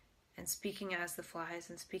and speaking as the flies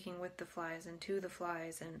and speaking with the flies and to the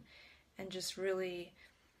flies and just really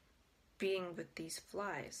being with these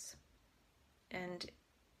flies. And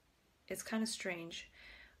it's kind of strange,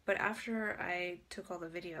 but after I took all the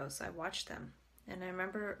videos, I watched them, and I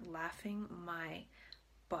remember laughing my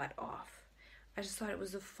butt off. I just thought it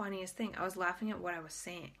was the funniest thing. I was laughing at what I was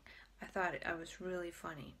saying. I thought I was really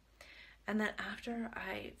funny. And then after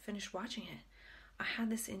I finished watching it, I had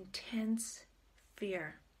this intense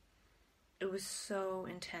fear. It was so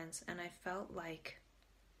intense, and I felt like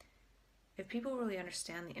if people really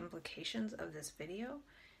understand the implications of this video,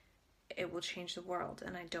 it will change the world,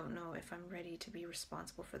 and I don't know if I'm ready to be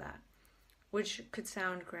responsible for that, which could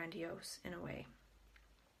sound grandiose in a way.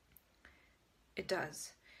 It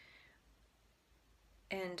does.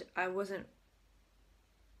 And I wasn't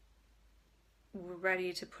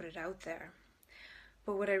ready to put it out there.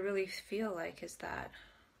 But what I really feel like is that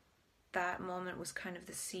that moment was kind of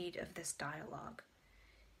the seed of this dialogue.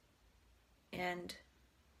 And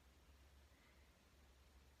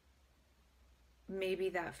maybe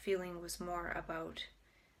that feeling was more about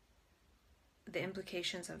the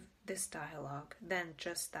implications of this dialogue than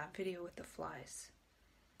just that video with the flies.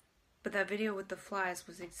 But that video with the flies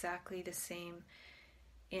was exactly the same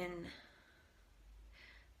in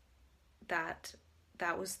that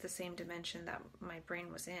was the same dimension that my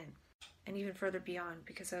brain was in, and even further beyond,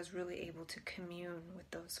 because I was really able to commune with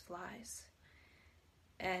those flies.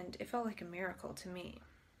 And it felt like a miracle to me.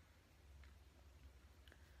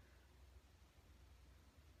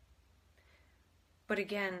 But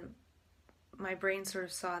again, my brain sort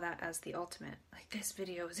of saw that as the ultimate. Like, this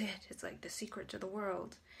video is it. It's like the secret to the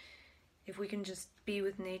world. If we can just be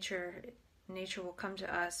with nature, nature will come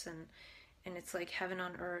to us, and it's like heaven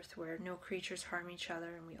on earth where no creatures harm each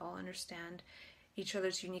other, and we all understand each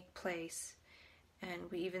other's unique place, and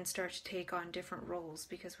we even start to take on different roles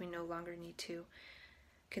because we no longer need to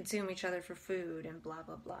consume each other for food and blah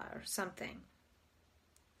blah blah or something.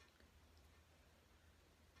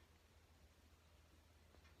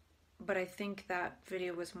 But I think that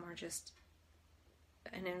video was more just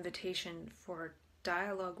an invitation for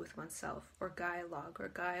dialogue with oneself, or Gaia-log, or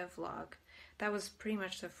Gaia-vlog. That was pretty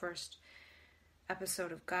much the first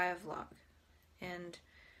episode of Gaia-vlog. And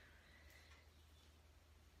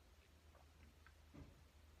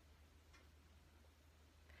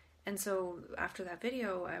so after that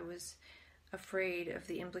video, I was afraid of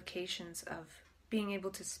the implications of being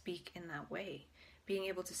able to speak in that way, being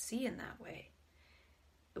able to see in that way.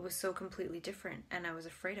 It was so completely different, and I was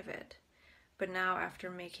afraid of it. But now, after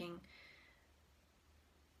making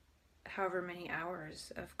however many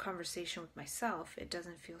hours of conversation with myself, it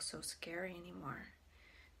doesn't feel so scary anymore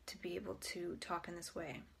to be able to talk in this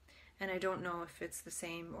way. And I don't know if it's the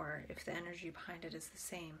same or if the energy behind it is the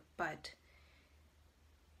same, but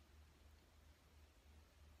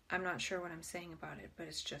I'm not sure what I'm saying about it, but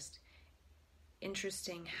it's just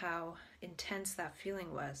interesting how intense that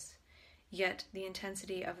feeling was. Yet the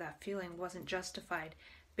intensity of that feeling wasn't justified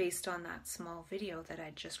based on that small video that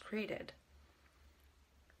I just created.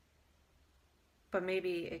 But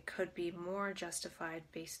maybe it could be more justified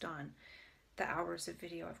based on the hours of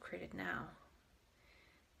video I've created now.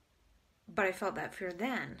 But I felt that fear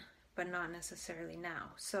then, but not necessarily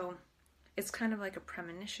now. So it's kind of like a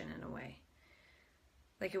premonition in a way.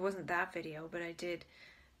 Like, it wasn't that video, but I did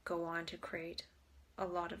go on to create a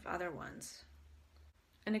lot of other ones.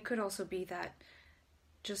 And it could also be that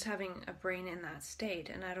just having a brain in that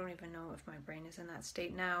state, and I don't even know if my brain is in that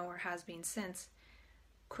state now or has been since,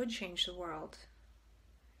 could change the world.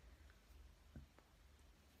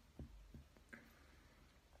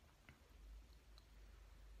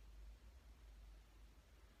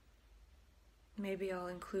 Maybe I'll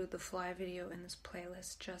include the fly video in this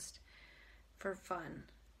playlist just for fun,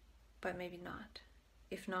 but maybe not.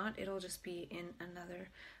 If not, it'll just be in another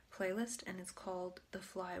playlist, and it's called The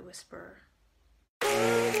Fly Whisperer.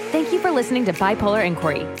 Thank you for listening to Bipolar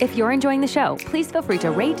Inquiry. If you're enjoying the show, please feel free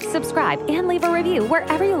to rate, subscribe, and leave a review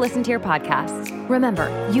wherever you listen to your podcasts. Remember,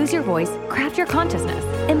 use your voice, craft your consciousness,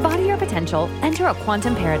 embody your potential, enter a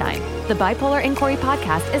quantum paradigm. The Bipolar Inquiry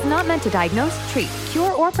podcast is not meant to diagnose, treat,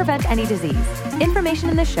 cure, or prevent any disease. Information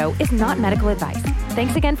in this show is not medical advice.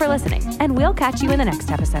 Thanks again for listening, and we'll catch you in the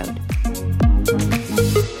next episode.